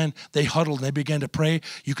they huddled and they began to pray,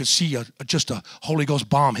 you could see just a Holy Ghost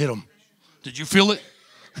bomb hit them. Did you feel it?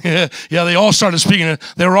 Yeah, they all started speaking.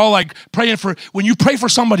 They were all like praying for, when you pray for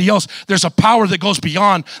somebody else, there's a power that goes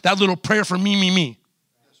beyond that little prayer for me.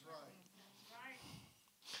 That's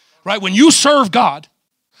right? When you serve God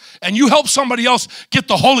and you help somebody else get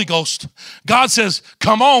the Holy Ghost, God says,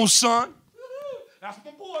 come on, son. That's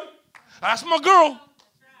my boy. That's my girl.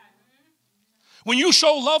 When you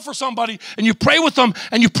show love for somebody and you pray with them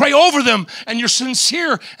and you pray over them and you're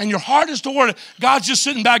sincere and your heart is toward it, God's just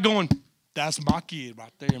sitting back going, that's my kid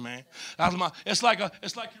right there, man. It's like your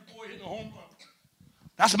boy hitting a home run.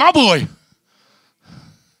 That's my boy.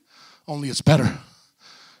 Only it's better.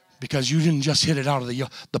 Because you didn't just hit it out of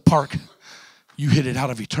the park. You hit it out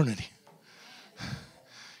of eternity.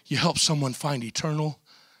 You help someone find eternal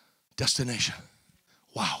destination.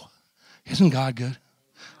 Wow. Isn't God good?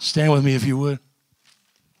 Stand with me if you would.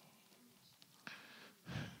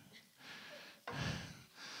 I'll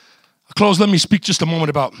close. Let me speak just a moment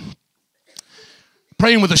about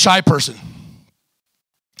praying with a shy person.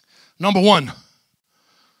 Number one,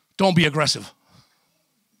 don't be aggressive.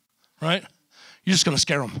 Right? You're just going to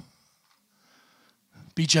scare them.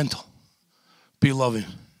 Be gentle. Be loving.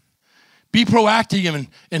 Be proactive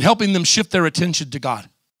in helping them shift their attention to God.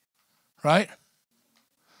 Right?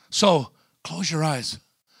 So, close your eyes.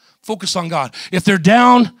 Focus on God. If they're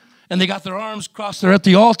down and they got their arms crossed, they're at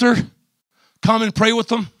the altar, come and pray with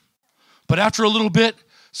them. But after a little bit,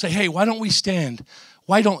 say, hey, why don't we stand?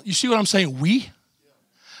 You see what I'm saying? We?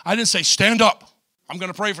 I didn't say, stand up. I'm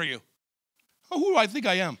going to pray for you. Oh, who do I think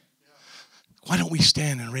I am? Why don't we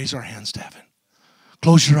stand and raise our hands to heaven?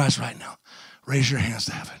 Close your eyes right now. Raise your hands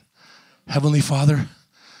to heaven. Heavenly Father,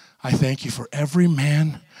 I thank you for every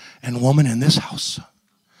man and woman in this house.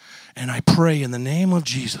 And I pray in the name of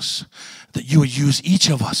Jesus that you would use each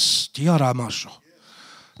of us.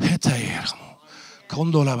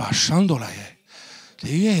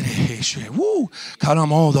 Woo.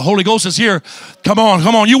 Come on, the Holy Ghost is here. Come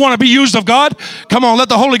on. You want to be used of God? Come on, let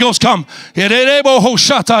the Holy Ghost come. If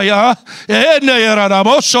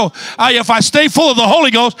I stay full of the Holy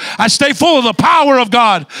Ghost, I stay full of the power of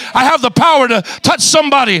God. I have the power to touch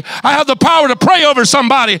somebody. I have the power to pray over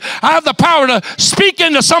somebody. I have the power to speak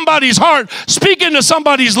into somebody's heart, speak into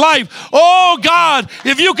somebody's life. Oh God,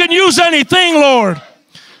 if you can use anything, Lord,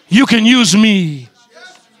 you can use me.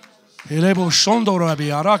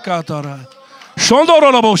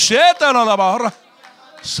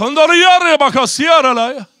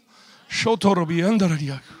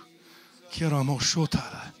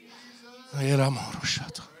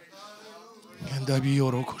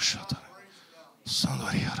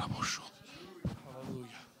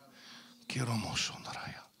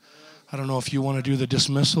 I don't know if you want to do the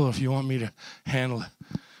dismissal or if you want me to handle it.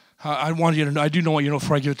 I want you to know, I do know what you know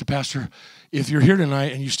before I give it to Pastor. If you're here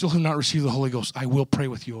tonight and you still have not received the Holy Ghost, I will pray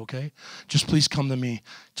with you, okay? Just please come to me,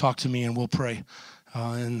 talk to me, and we'll pray.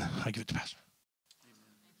 And I give it to Pastor.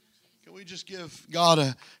 Can we just give God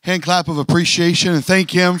a hand clap of appreciation and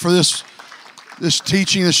thank Him for this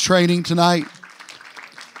teaching, this training tonight?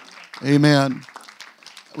 Amen.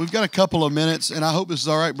 We've got a couple of minutes, and I hope this is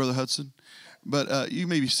all right, Brother Hudson. But you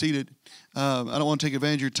may be seated. I don't want to take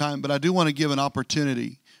advantage of your time, but I do want to give an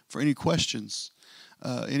opportunity for any questions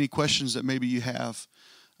that maybe you have.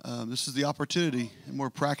 This is the opportunity, and more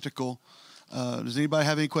practical. Does anybody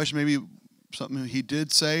have any question? Maybe something he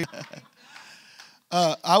did say.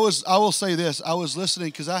 I will say this. I was listening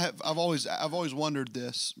because I've always wondered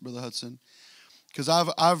this, Brother Hudson, because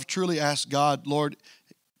I've truly asked God, Lord,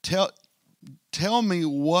 tell me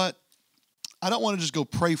what. I don't want to just go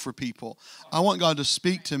pray for people. I want God to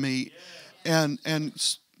speak to me, and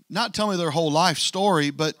not tell me their whole life story,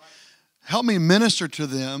 but help me minister to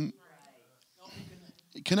them,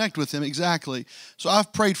 connect with them, exactly. So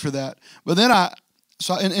I've prayed for that. But then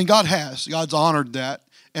God's honored that,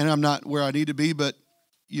 and I'm not where I need to be, but,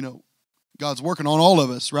 God's working on all of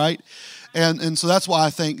us, right? And so that's why I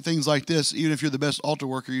think things like this, even if you're the best altar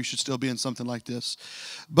worker, you should still be in something like this.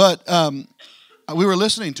 But we were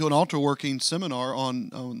listening to an altar working seminar on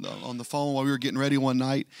the phone while we were getting ready one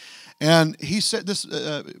night, and he said this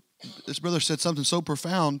brother said something so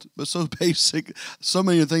profound, but so basic, so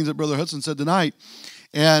many of the things that Brother Hudson said tonight.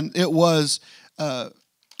 And it was,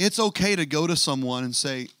 it's okay to go to someone and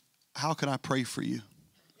say, how can I pray for you?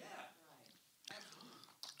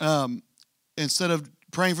 Instead of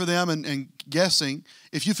praying for them and guessing,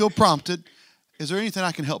 if you feel prompted, is there anything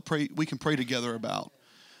I can help pray? We can pray together about.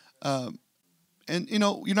 And,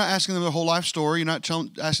 you're not asking them their whole life story. You're not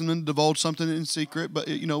asking them to divulge something in secret, but,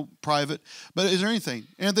 private. But is there anything?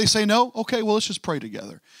 And if they say no, okay, well, let's just pray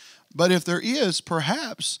together. But if there is,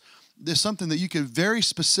 perhaps there's something that you could very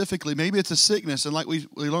specifically, maybe it's a sickness, and like we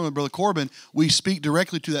learned with Brother Corbin, we speak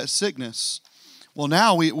directly to that sickness. Well,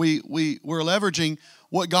 now we're leveraging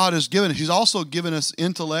what God has given us. He's also given us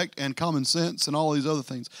intellect and common sense and all these other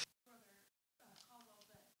things.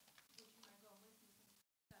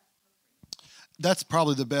 That's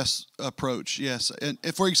probably the best approach, yes. And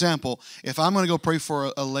if, for example, if I'm going to go pray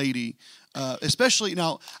for a lady, especially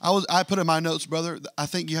now, I put in my notes, brother, I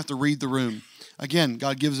think you have to read the room. Again,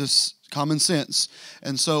 God gives us common sense.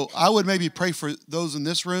 And so I would maybe pray for those in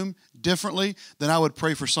this room differently than I would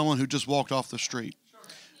pray for someone who just walked off the street.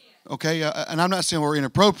 Okay? And I'm not saying we're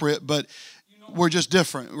inappropriate, but we're just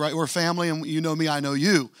different, right? We're family, and you know me, I know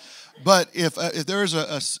you. But if there is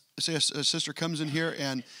say a sister comes in here,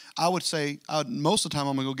 and I would say, most of the time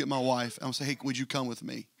I'm going to go get my wife. I'm going to say, hey, would you come with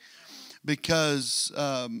me? Because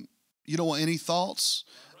you don't want any thoughts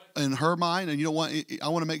in her mind, and you don't want. I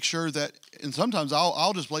want to make sure that. And sometimes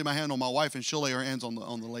I'll just lay my hand on my wife, and she'll lay her hands on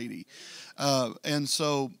the lady. And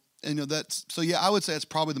so. And yeah, I would say it's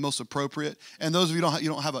probably the most appropriate. And those of you you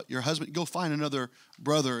don't have your husband, go find another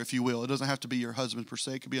brother, if you will. It doesn't have to be your husband per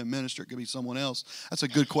se. It could be a minister. It could be someone else. That's a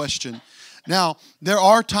good question. Now, there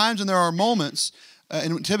are times and there are moments,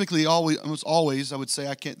 and typically almost always, I would say,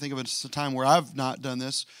 I can't think of a time where I've not done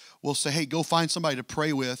this. We'll say, hey, go find somebody to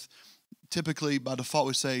pray with. Typically, by default,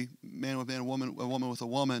 we say man with man, a woman with a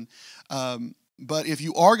woman. But if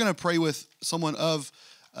you are going to pray with someone of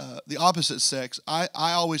the opposite sex, I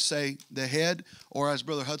always say the head, or as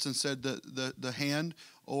Brother Hudson said, the hand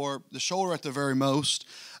or the shoulder at the very most.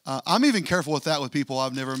 I'm even careful with that with people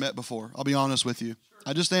I've never met before. I'll be honest with you.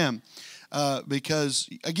 I just am. Because,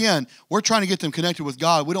 again, we're trying to get them connected with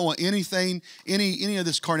God. We don't want any of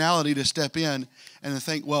this carnality to step in and to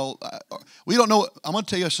think, well, we don't know. I'm going to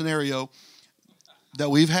tell you a scenario that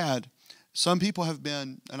we've had. Some people have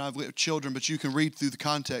been, and I've got children, but you can read through the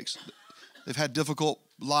context. They've had difficult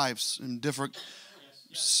lives and different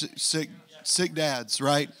sick dads,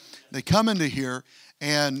 right? They come into here,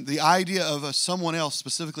 and the idea of someone else,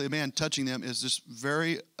 specifically a man, touching them is just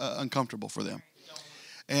very uncomfortable for them.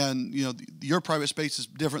 And, your private space is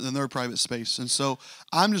different than their private space. And so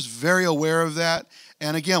I'm just very aware of that.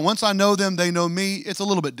 And again, once I know them, they know me. It's a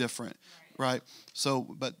little bit different, right? So,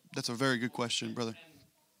 but that's a very good question, brother.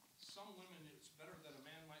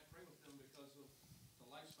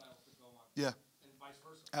 Yeah. And vice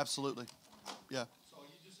versa. Absolutely. Yeah. So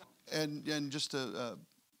you just and just to,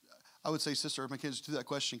 I would say, sister, my kids, to that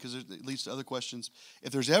question, because it leads to other questions.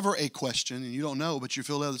 If there's ever a question and you don't know, but you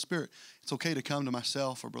feel led of the Spirit, it's okay to come to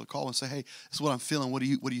myself or Brother Carl and say, hey, this is what I'm feeling. What do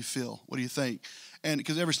you feel? What do you think? And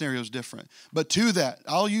because every scenario is different. But to that,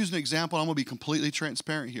 I'll use an example. I'm going to be completely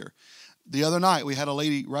transparent here. The other night, we had a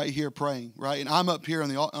lady right here praying, right? And I'm up here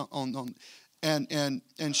and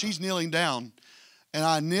she's kneeling down. And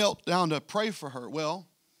I knelt down to pray for her. Well,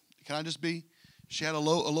 can I just be? She had a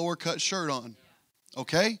lower cut shirt on,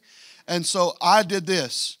 okay? And so I did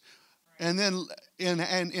this. And then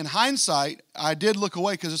in hindsight, I did look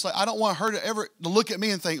away because it's like I don't want her to ever look at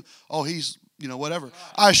me and think, oh, he's, whatever.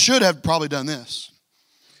 I should have probably done this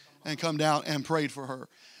and come down and prayed for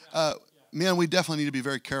her. Men, we definitely need to be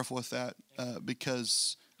very careful with that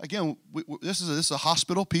because, again, this is a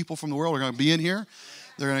hospital. People from the world are going to be in here.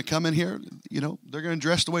 They're going to come in here, they're going to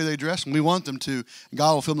dress the way they dress, and we want them to.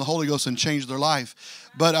 God will fill them with the Holy Ghost and change their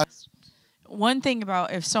life. But one thing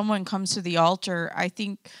about if someone comes to the altar, I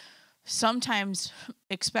think sometimes,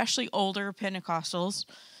 especially older Pentecostals,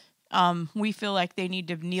 we feel like they need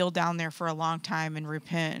to kneel down there for a long time and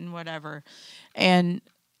repent and whatever. And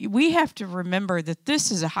we have to remember that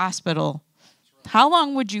this is a hospital. How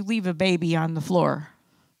long would you leave a baby on the floor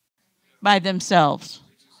by themselves?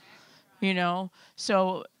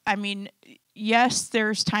 So, I mean, yes,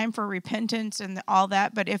 there's time for repentance and all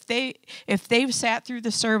that, but if they've sat through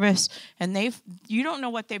the service and you don't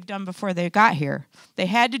know what they've done before they got here. They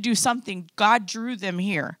had to do something. God drew them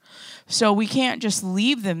here. So we can't just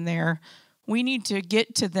leave them there. We need to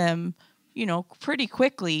get to them, pretty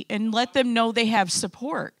quickly and let them know they have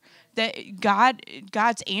support. That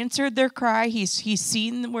God's answered their cry. He's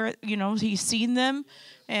seen where, he's seen them,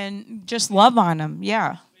 and just love on them.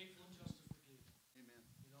 Yeah.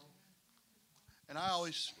 And I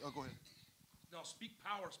always, go ahead. No, speak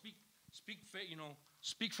power, speak faith,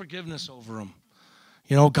 speak forgiveness over them.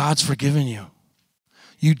 God's forgiven you.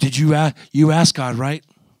 You ask God, right?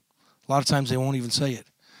 A lot of times they won't even say it.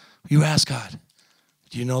 You ask God.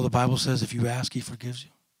 Do you know the Bible says if you ask, He forgives you?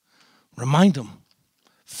 Remind them.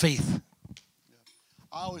 Faith.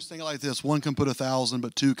 I always think like this: one can put 1,000,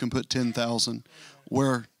 but two can put 10,000.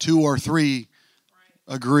 Where 2 or 3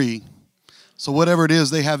 agree. So whatever it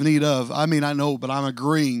is they have need of, I know, but I'm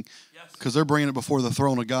agreeing because they're bringing it before the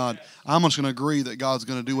throne of God. I'm just going to agree that God's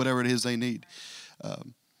going to do whatever it is they need.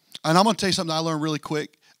 And I'm going to tell you something I learned really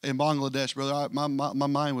quick in Bangladesh, brother. My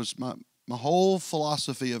mind was, my whole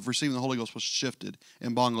philosophy of receiving the Holy Ghost was shifted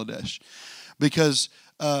in Bangladesh. Because,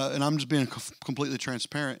 and I'm just being completely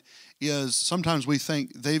transparent, is sometimes we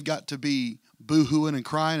think they've got to be boo-hooing and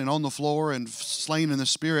crying and on the floor and slain in the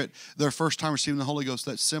Spirit their first time receiving the Holy Ghost.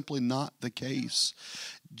 That's simply not the case.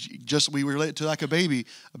 Just we relate to like a baby.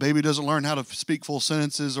 A baby doesn't learn how to speak full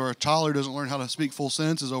sentences, or a toddler doesn't learn how to speak full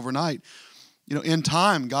sentences overnight. in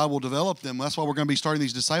time, God will develop them. That's why we're going to be starting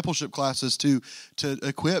these discipleship classes to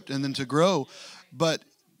equip and then to grow. But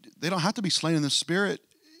they don't have to be slain in the Spirit.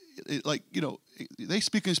 They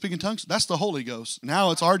speak in tongues. That's the Holy Ghost.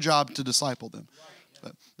 Now it's our job to disciple them.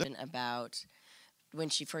 About when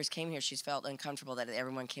she first came here, she's felt uncomfortable that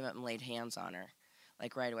everyone came up and laid hands on her,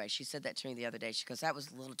 like right away. She said that to me the other day. She goes, that was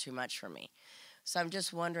a little too much for me. So I'm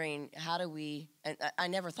just wondering, how do we, and I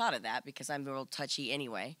never thought of that because I'm real touchy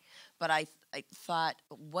anyway, but I thought,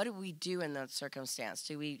 what do we do in that circumstance?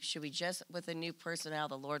 Should we just, with a new person, how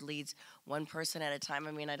the Lord leads one person at a time?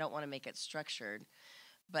 I mean, I don't want to make it structured,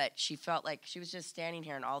 but she felt like she was just standing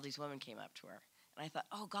here and all these women came up to her. And I thought,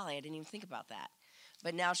 oh, golly, I didn't even think about that.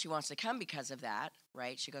 But now she wants to come because of that,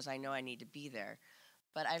 right? She goes, I know I need to be there.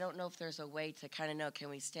 But I don't know if there's a way to kind of know, can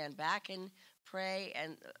we stand back and pray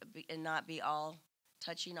and not be all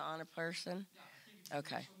touching on a person?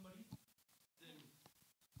 Okay.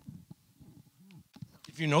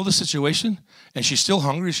 If you know the situation and she's still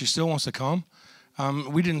hungry, she still wants to come,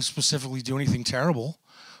 we didn't specifically do anything terrible,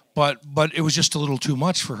 but it was just a little too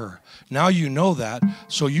much for her. Now you know that,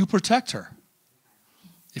 so you protect her.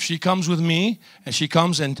 If she comes with me and she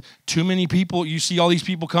comes and too many people, you see all these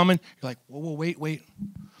people coming, you're like, whoa, wait.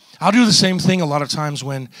 I'll do the same thing a lot of times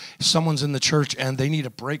when someone's in the church and they need a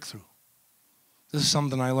breakthrough. This is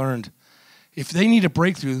something I learned. If they need a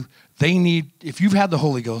breakthrough, if you've had the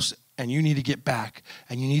Holy Ghost and you need to get back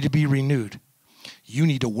and you need to be renewed, you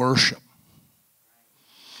need to worship.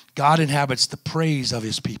 God inhabits the praise of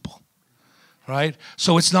his people, right?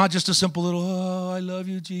 So it's not just a simple little, oh, I love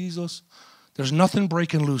you, Jesus. There's nothing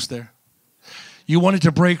breaking loose there. You wanted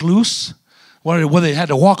to break loose? Well, they had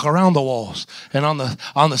to walk around the walls. And on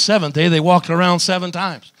the seventh day, they walked around 7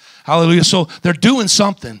 times. Hallelujah. So they're doing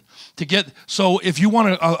something to get. So if you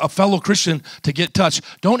want a fellow Christian to get touched,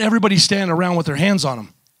 don't everybody stand around with their hands on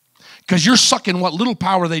them. Because you're sucking what little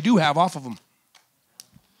power they do have off of them.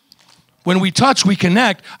 When we touch, we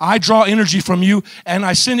connect. I draw energy from you, and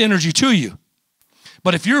I send energy to you.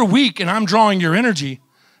 But if you're weak and I'm drawing your energy,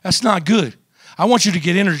 that's not good. I want you to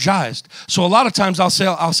get energized. So a lot of times I'll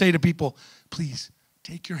say to people, please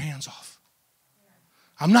take your hands off.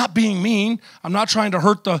 I'm not being mean. I'm not trying to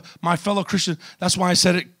hurt my fellow Christian. That's why I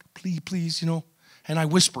said it, please, and I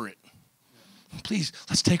whisper it. Please,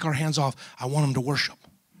 let's take our hands off. I want them to worship.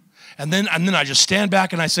 And then I just stand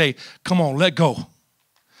back and I say, come on, let go.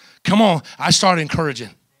 Come on. I start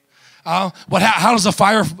encouraging. How does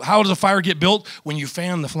the fire get built? When you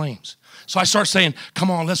fan the flames. So I start saying, come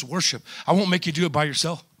on, let's worship. I won't make you do it by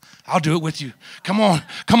yourself. I'll do it with you. Come on,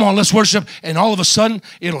 let's worship. And all of a sudden,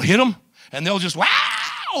 it'll hit them, and they'll just, wow,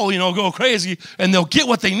 go crazy, and they'll get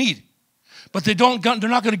what they need. But they're not going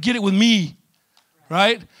to get it with me,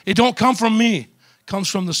 right? It don't come from me. It comes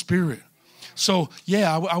from the Spirit. So,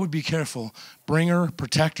 yeah, I would be careful. Bring her,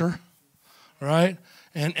 protect her, right?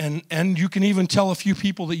 And you can even tell a few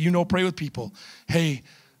people that pray with people, hey,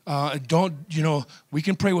 we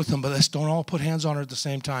can pray with them, but let's don't all put hands on her at the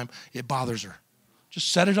same time. It bothers her.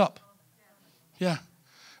 Just set it up. Yeah.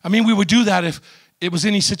 I mean, we would do that if it was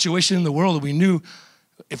any situation in the world that we knew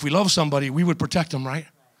if we love somebody, we would protect them, right?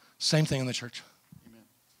 Same thing in the church. Amen.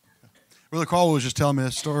 Brother Carl was just telling me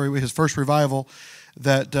a story with his first revival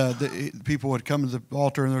that the people would come to the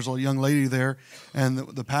altar and there's a young lady there, and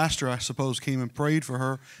the pastor, I suppose, came and prayed for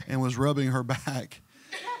her and was rubbing her back.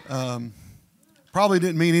 Probably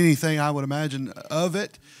didn't mean anything, I would imagine, of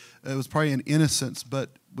it. It was probably an innocence, but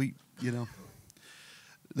they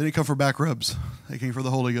didn't come for back rubs. They came for the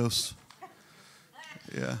Holy Ghost.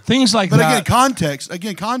 Yeah. Things like that. But context.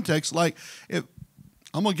 Like, if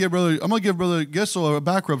I'm gonna give Brother Gissel a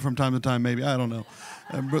back rub from time to time. Maybe, I don't know.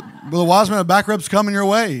 Brother Wiseman, a back rub's coming your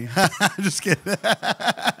way. Just kidding.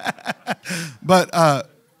 But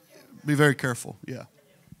be very careful. Yeah.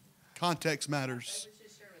 Context matters.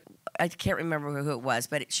 I can't remember who it was,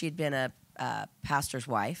 but she had been a pastor's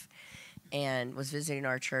wife and was visiting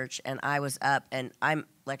our church, and I was up, and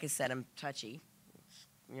like I said, I'm touchy,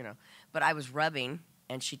 but I was rubbing,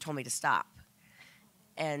 and she told me to stop.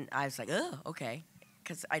 And I was like, oh, okay,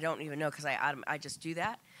 because I don't even know, because I just do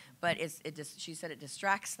that. But she said it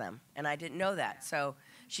distracts them, and I didn't know that. So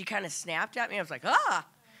she kind of snapped at me. I was like, ah!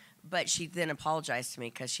 But she then apologized to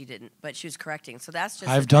me because she didn't, but she was correcting. So that's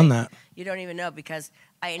just I've done that. You don't even know, because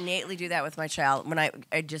I innately do that with my child when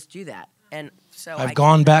I just do that. And so I've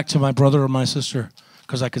gone back to my brother or my sister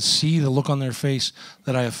because I could see the look on their face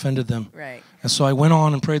that I offended them. Right. And so I went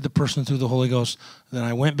on and prayed the person through the Holy Ghost. Then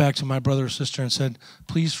I went back to my brother or sister and said,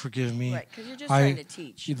 please forgive me. Right, because you're just trying to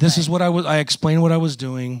teach. This is what I explained what I was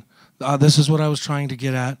doing. This is what I was trying to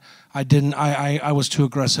get at. I was too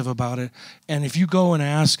aggressive about it. And if you go and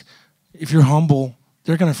ask, if you're humble,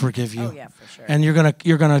 they're going to forgive you. Oh, yeah, for sure. And you're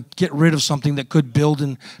gonna get rid of something that could build.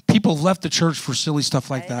 And people have left the church for silly stuff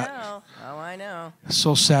like that. I know. Oh, I know. It's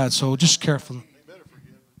so sad. So just careful.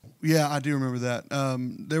 Yeah, I do remember that.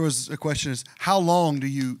 There was a question: is how long do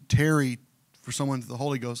you tarry for someone to the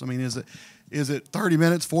Holy Ghost? I mean, is it 30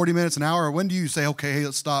 minutes, 40 minutes, an hour? Or when do you say, okay, hey,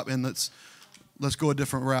 let's stop and let's go a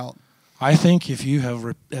different route? I think if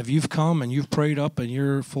you've come and you've prayed up and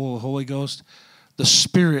you're full of the Holy Ghost, the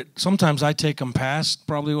Spirit, sometimes I take them past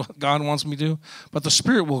probably what God wants me to, but the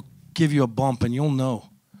Spirit will give you a bump and you'll know.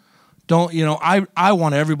 I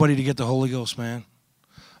want everybody to get the Holy Ghost, man.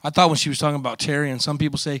 I thought when she was talking about tarrying, some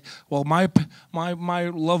people say, well, my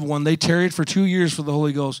loved one, they tarried for 2 years for the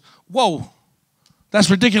Holy Ghost. Whoa,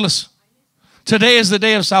 that's ridiculous. Today is the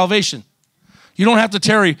day of salvation. You don't have to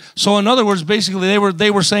tarry. So in other words, basically they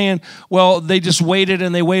were saying, well, they just waited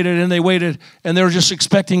and they waited and they waited and they were just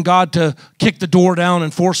expecting God to kick the door down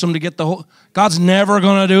and force them to get the Holy. God's never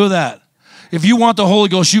going to do that. If you want the Holy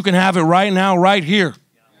Ghost, you can have it right now, right here.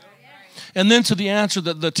 And then to the answer,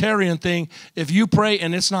 the tarrying thing, if you pray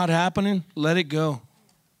and it's not happening, let it go.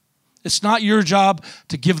 It's not your job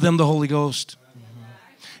to give them the Holy Ghost.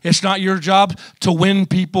 It's not your job to win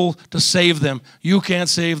people, to save them. You can't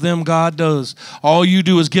save them. God does. All you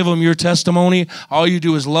do is give them your testimony. All you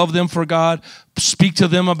do is love them for God. Speak to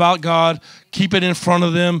them about God. Keep it in front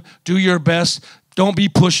of them. Do your best. Don't be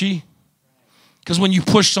pushy. Because when you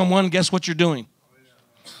push someone, guess what you're doing?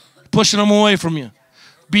 Pushing them away from you.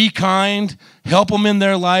 Be kind. Help them in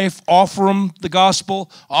their life. Offer them the gospel.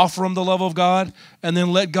 Offer them the love of God. And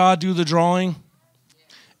then let God do the drawing.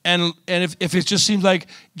 And if it just seems like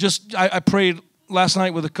I prayed last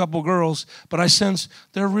night with a couple girls, but I sense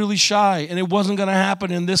they're really shy, and it wasn't going to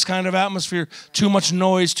happen in this kind of atmosphere. Too much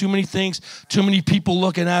noise, too many things, too many people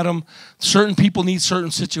looking at them. Certain people need certain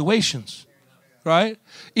situations, right?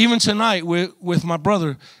 Even tonight with my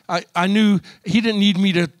brother, I knew he didn't need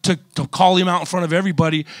me to call him out in front of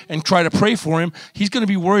everybody and try to pray for him. He's going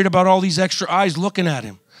to be worried about all these extra eyes looking at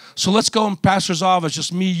him. So let's go in pastor's office,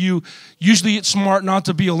 just me, you. Usually it's smart not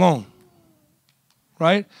to be alone,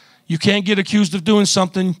 right? You can't get accused of doing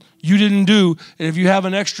something you didn't do, and if you have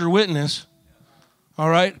an extra witness, all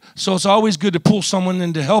right? So it's always good to pull someone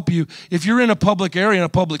in to help you. If you're in a public area, in a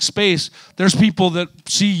public space, there's people that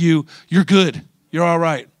see you, you're good. You're all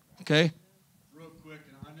right, okay? Real quick,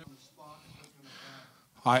 and I know the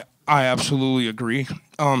spot. I absolutely agree.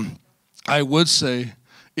 I would say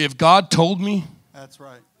if God told me, that's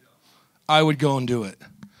right, I would go and do it.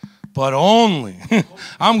 But only,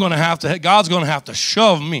 God's going to have to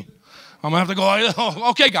shove me. I'm going to have to go,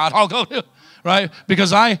 oh, okay, God, I'll go do it, right?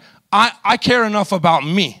 Because I care enough about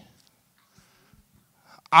me.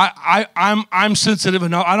 I'm sensitive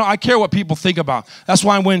enough. I care what people think about. That's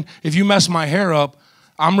why if you mess my hair up,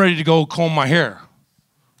 I'm ready to go comb my hair,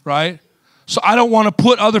 right? So I don't want to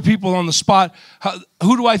put other people on the spot.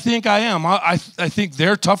 Who do I think I am? I think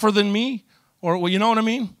they're tougher than me, or well, you know what I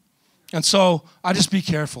mean? And so I just be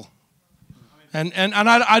careful. And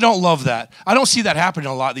I don't love that. I don't see that happening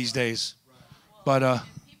a lot these days. But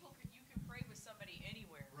you can pray with somebody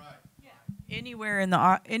anywhere. Right.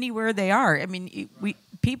 Yeah. Anywhere they are. I mean,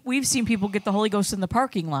 we've seen people get the Holy Ghost in the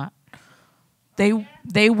parking lot. They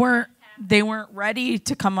weren't ready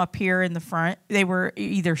to come up here in the front. They were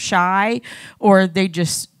either shy or they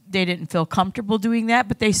didn't feel comfortable doing that,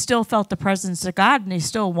 but they still felt the presence of God and they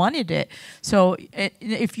still wanted it. So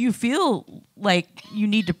if you feel like you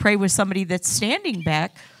need to pray with somebody that's standing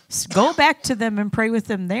back, go back to them and pray with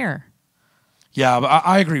them there. Yeah, but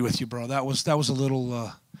I agree with you, bro. That was a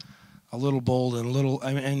little bold and a little.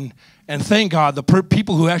 And thank God the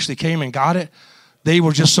people who actually came and got it, they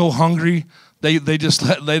were just so hungry. They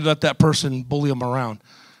let that person bully them around.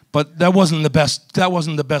 But that wasn't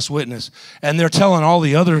the best witness. And they're telling all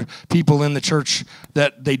the other people in the church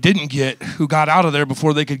that they didn't get, who got out of there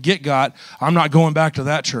before they could get got, I'm not going back to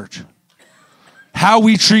that church. How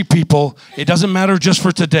we treat people, it doesn't matter just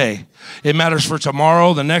for today. It matters for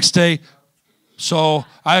tomorrow, the next day. So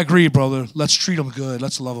I agree, brother. Let's treat them good.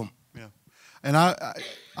 Let's love them. Yeah. And I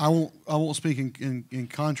won't speak in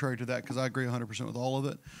contrary to that because I agree 100% with all of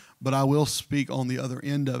it. But I will speak on the other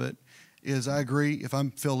end of it. Is I agree. If I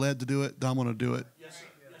feel led to do it, I'm going to do it. Yes, sir.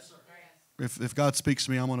 Yes, sir. If God speaks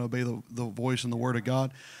to me, I'm going to obey the voice and the word of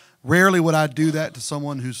God. Rarely would I do that to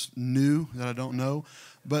someone who's new that I don't know.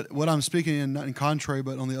 But what I'm speaking in, not in contrary,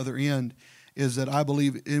 but on the other end, is that I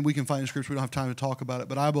believe, and we can find in Scripture, we don't have time to talk about it,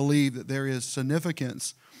 but I believe that there is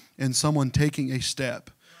significance in someone taking a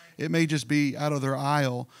step. It may just be out of their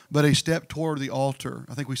aisle, but a step toward the altar.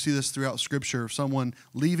 I think we see this throughout Scripture, someone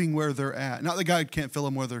leaving where they're at. Not that God can't fill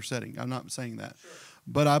them where they're sitting. I'm not saying that. Sure.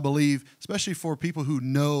 But I believe, especially for people who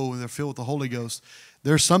know they're filled with the Holy Ghost,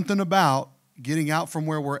 there's something about getting out from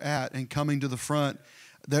where we're at and coming to the front.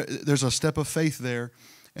 There's a step of faith there.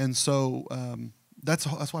 And so that's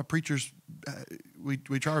why preachers, we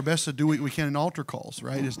try our best to do what we can in altar calls,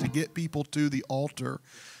 right, is to get people to the altar.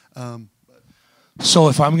 So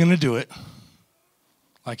if I'm going to do it,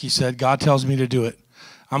 like he said, God tells me to do it,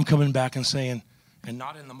 I'm coming back and saying, and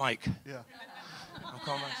not in the mic. Yeah. I'm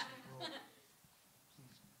calling myself.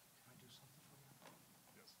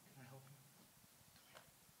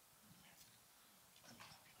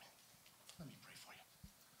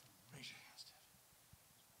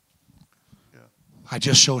 I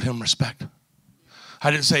just showed him respect.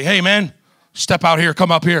 I didn't say, hey, man, step out here, come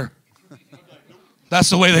up here. That's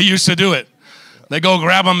the way they used to do it. They go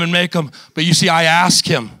grab them and make them. But you see, I ask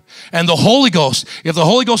him. And the Holy Ghost, if the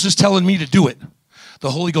Holy Ghost is telling me to do it,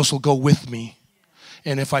 the Holy Ghost will go with me.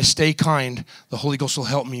 And if I stay kind, the Holy Ghost will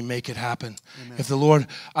help me make it happen. Amen. If the Lord,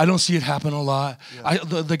 I don't see it happen a lot. Yeah.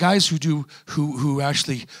 The guys who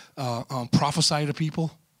actually prophesy to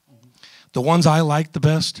people, the ones I like the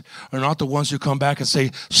best are not the ones who come back and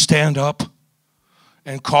say, stand up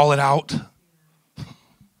and call it out.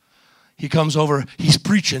 He comes over, he's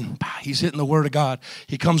preaching, he's hitting the word of God.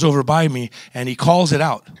 He comes over by me and he calls it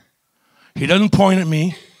out. He doesn't point at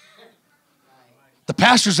me. The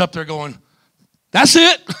pastor's up there going, that's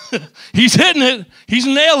it. He's hitting it. He's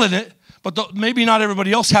nailing it. But maybe not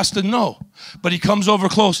everybody else has to know. But he comes over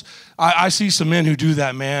close. I see some men who do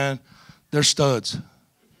that, man. They're studs.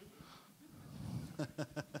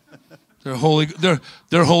 They're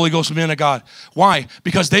Holy Ghost men of God. Why?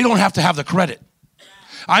 Because they don't have to have the credit.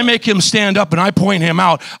 I make him stand up and I point him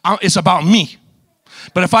out. It's about me.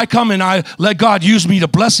 But if I come and I let God use me to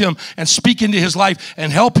bless him and speak into his life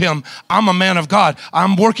and help him, I'm a man of God.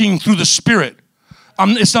 I'm working through the Spirit.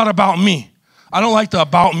 It's not about me. I don't like the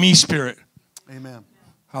about me spirit. Amen.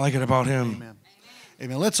 I like it about him. Amen.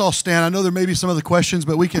 Amen. Let's all stand. I know there may be some other questions,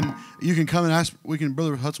 but you can come and ask.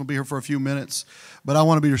 Brother Hudson will be here for a few minutes, but I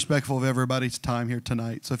want to be respectful of everybody's time here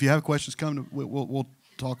tonight. So if you have questions, come. We'll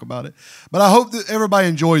talk about it. But I hope that everybody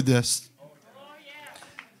enjoyed this.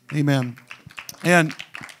 Amen. And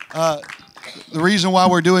the reason why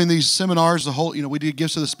we're doing these seminars, we did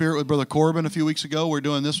Gifts of the Spirit with Brother Corbin a few weeks ago. We're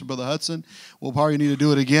doing this with Brother Hudson. We'll probably need to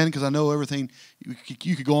do it again because I know everything,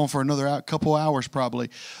 you could go on for another couple hours probably.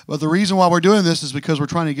 But the reason why we're doing this is because we're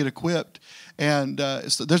trying to get equipped. And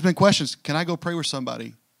there's been questions, can I go pray with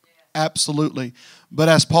somebody? Absolutely. But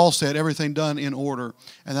as Paul said, everything done in order.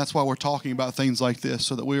 And that's why we're talking about things like this,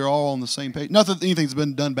 so that we are all on the same page. Not that anything's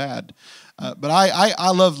been done bad. But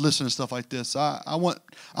I love listening to stuff like this. I want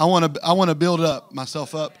to build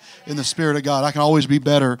myself up in the Spirit of God. I can always be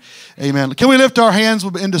better. Amen. Can we lift our hands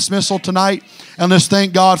in dismissal tonight and let's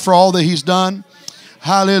thank God for all that he's done?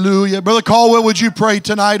 Hallelujah. Brother Caldwell, would you pray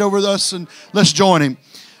tonight over us and let's join him.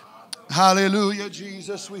 Hallelujah,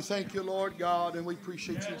 Jesus. We thank you, Lord God, and we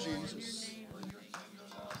appreciate you, Jesus.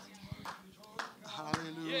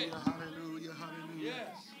 Hallelujah, hallelujah, hallelujah.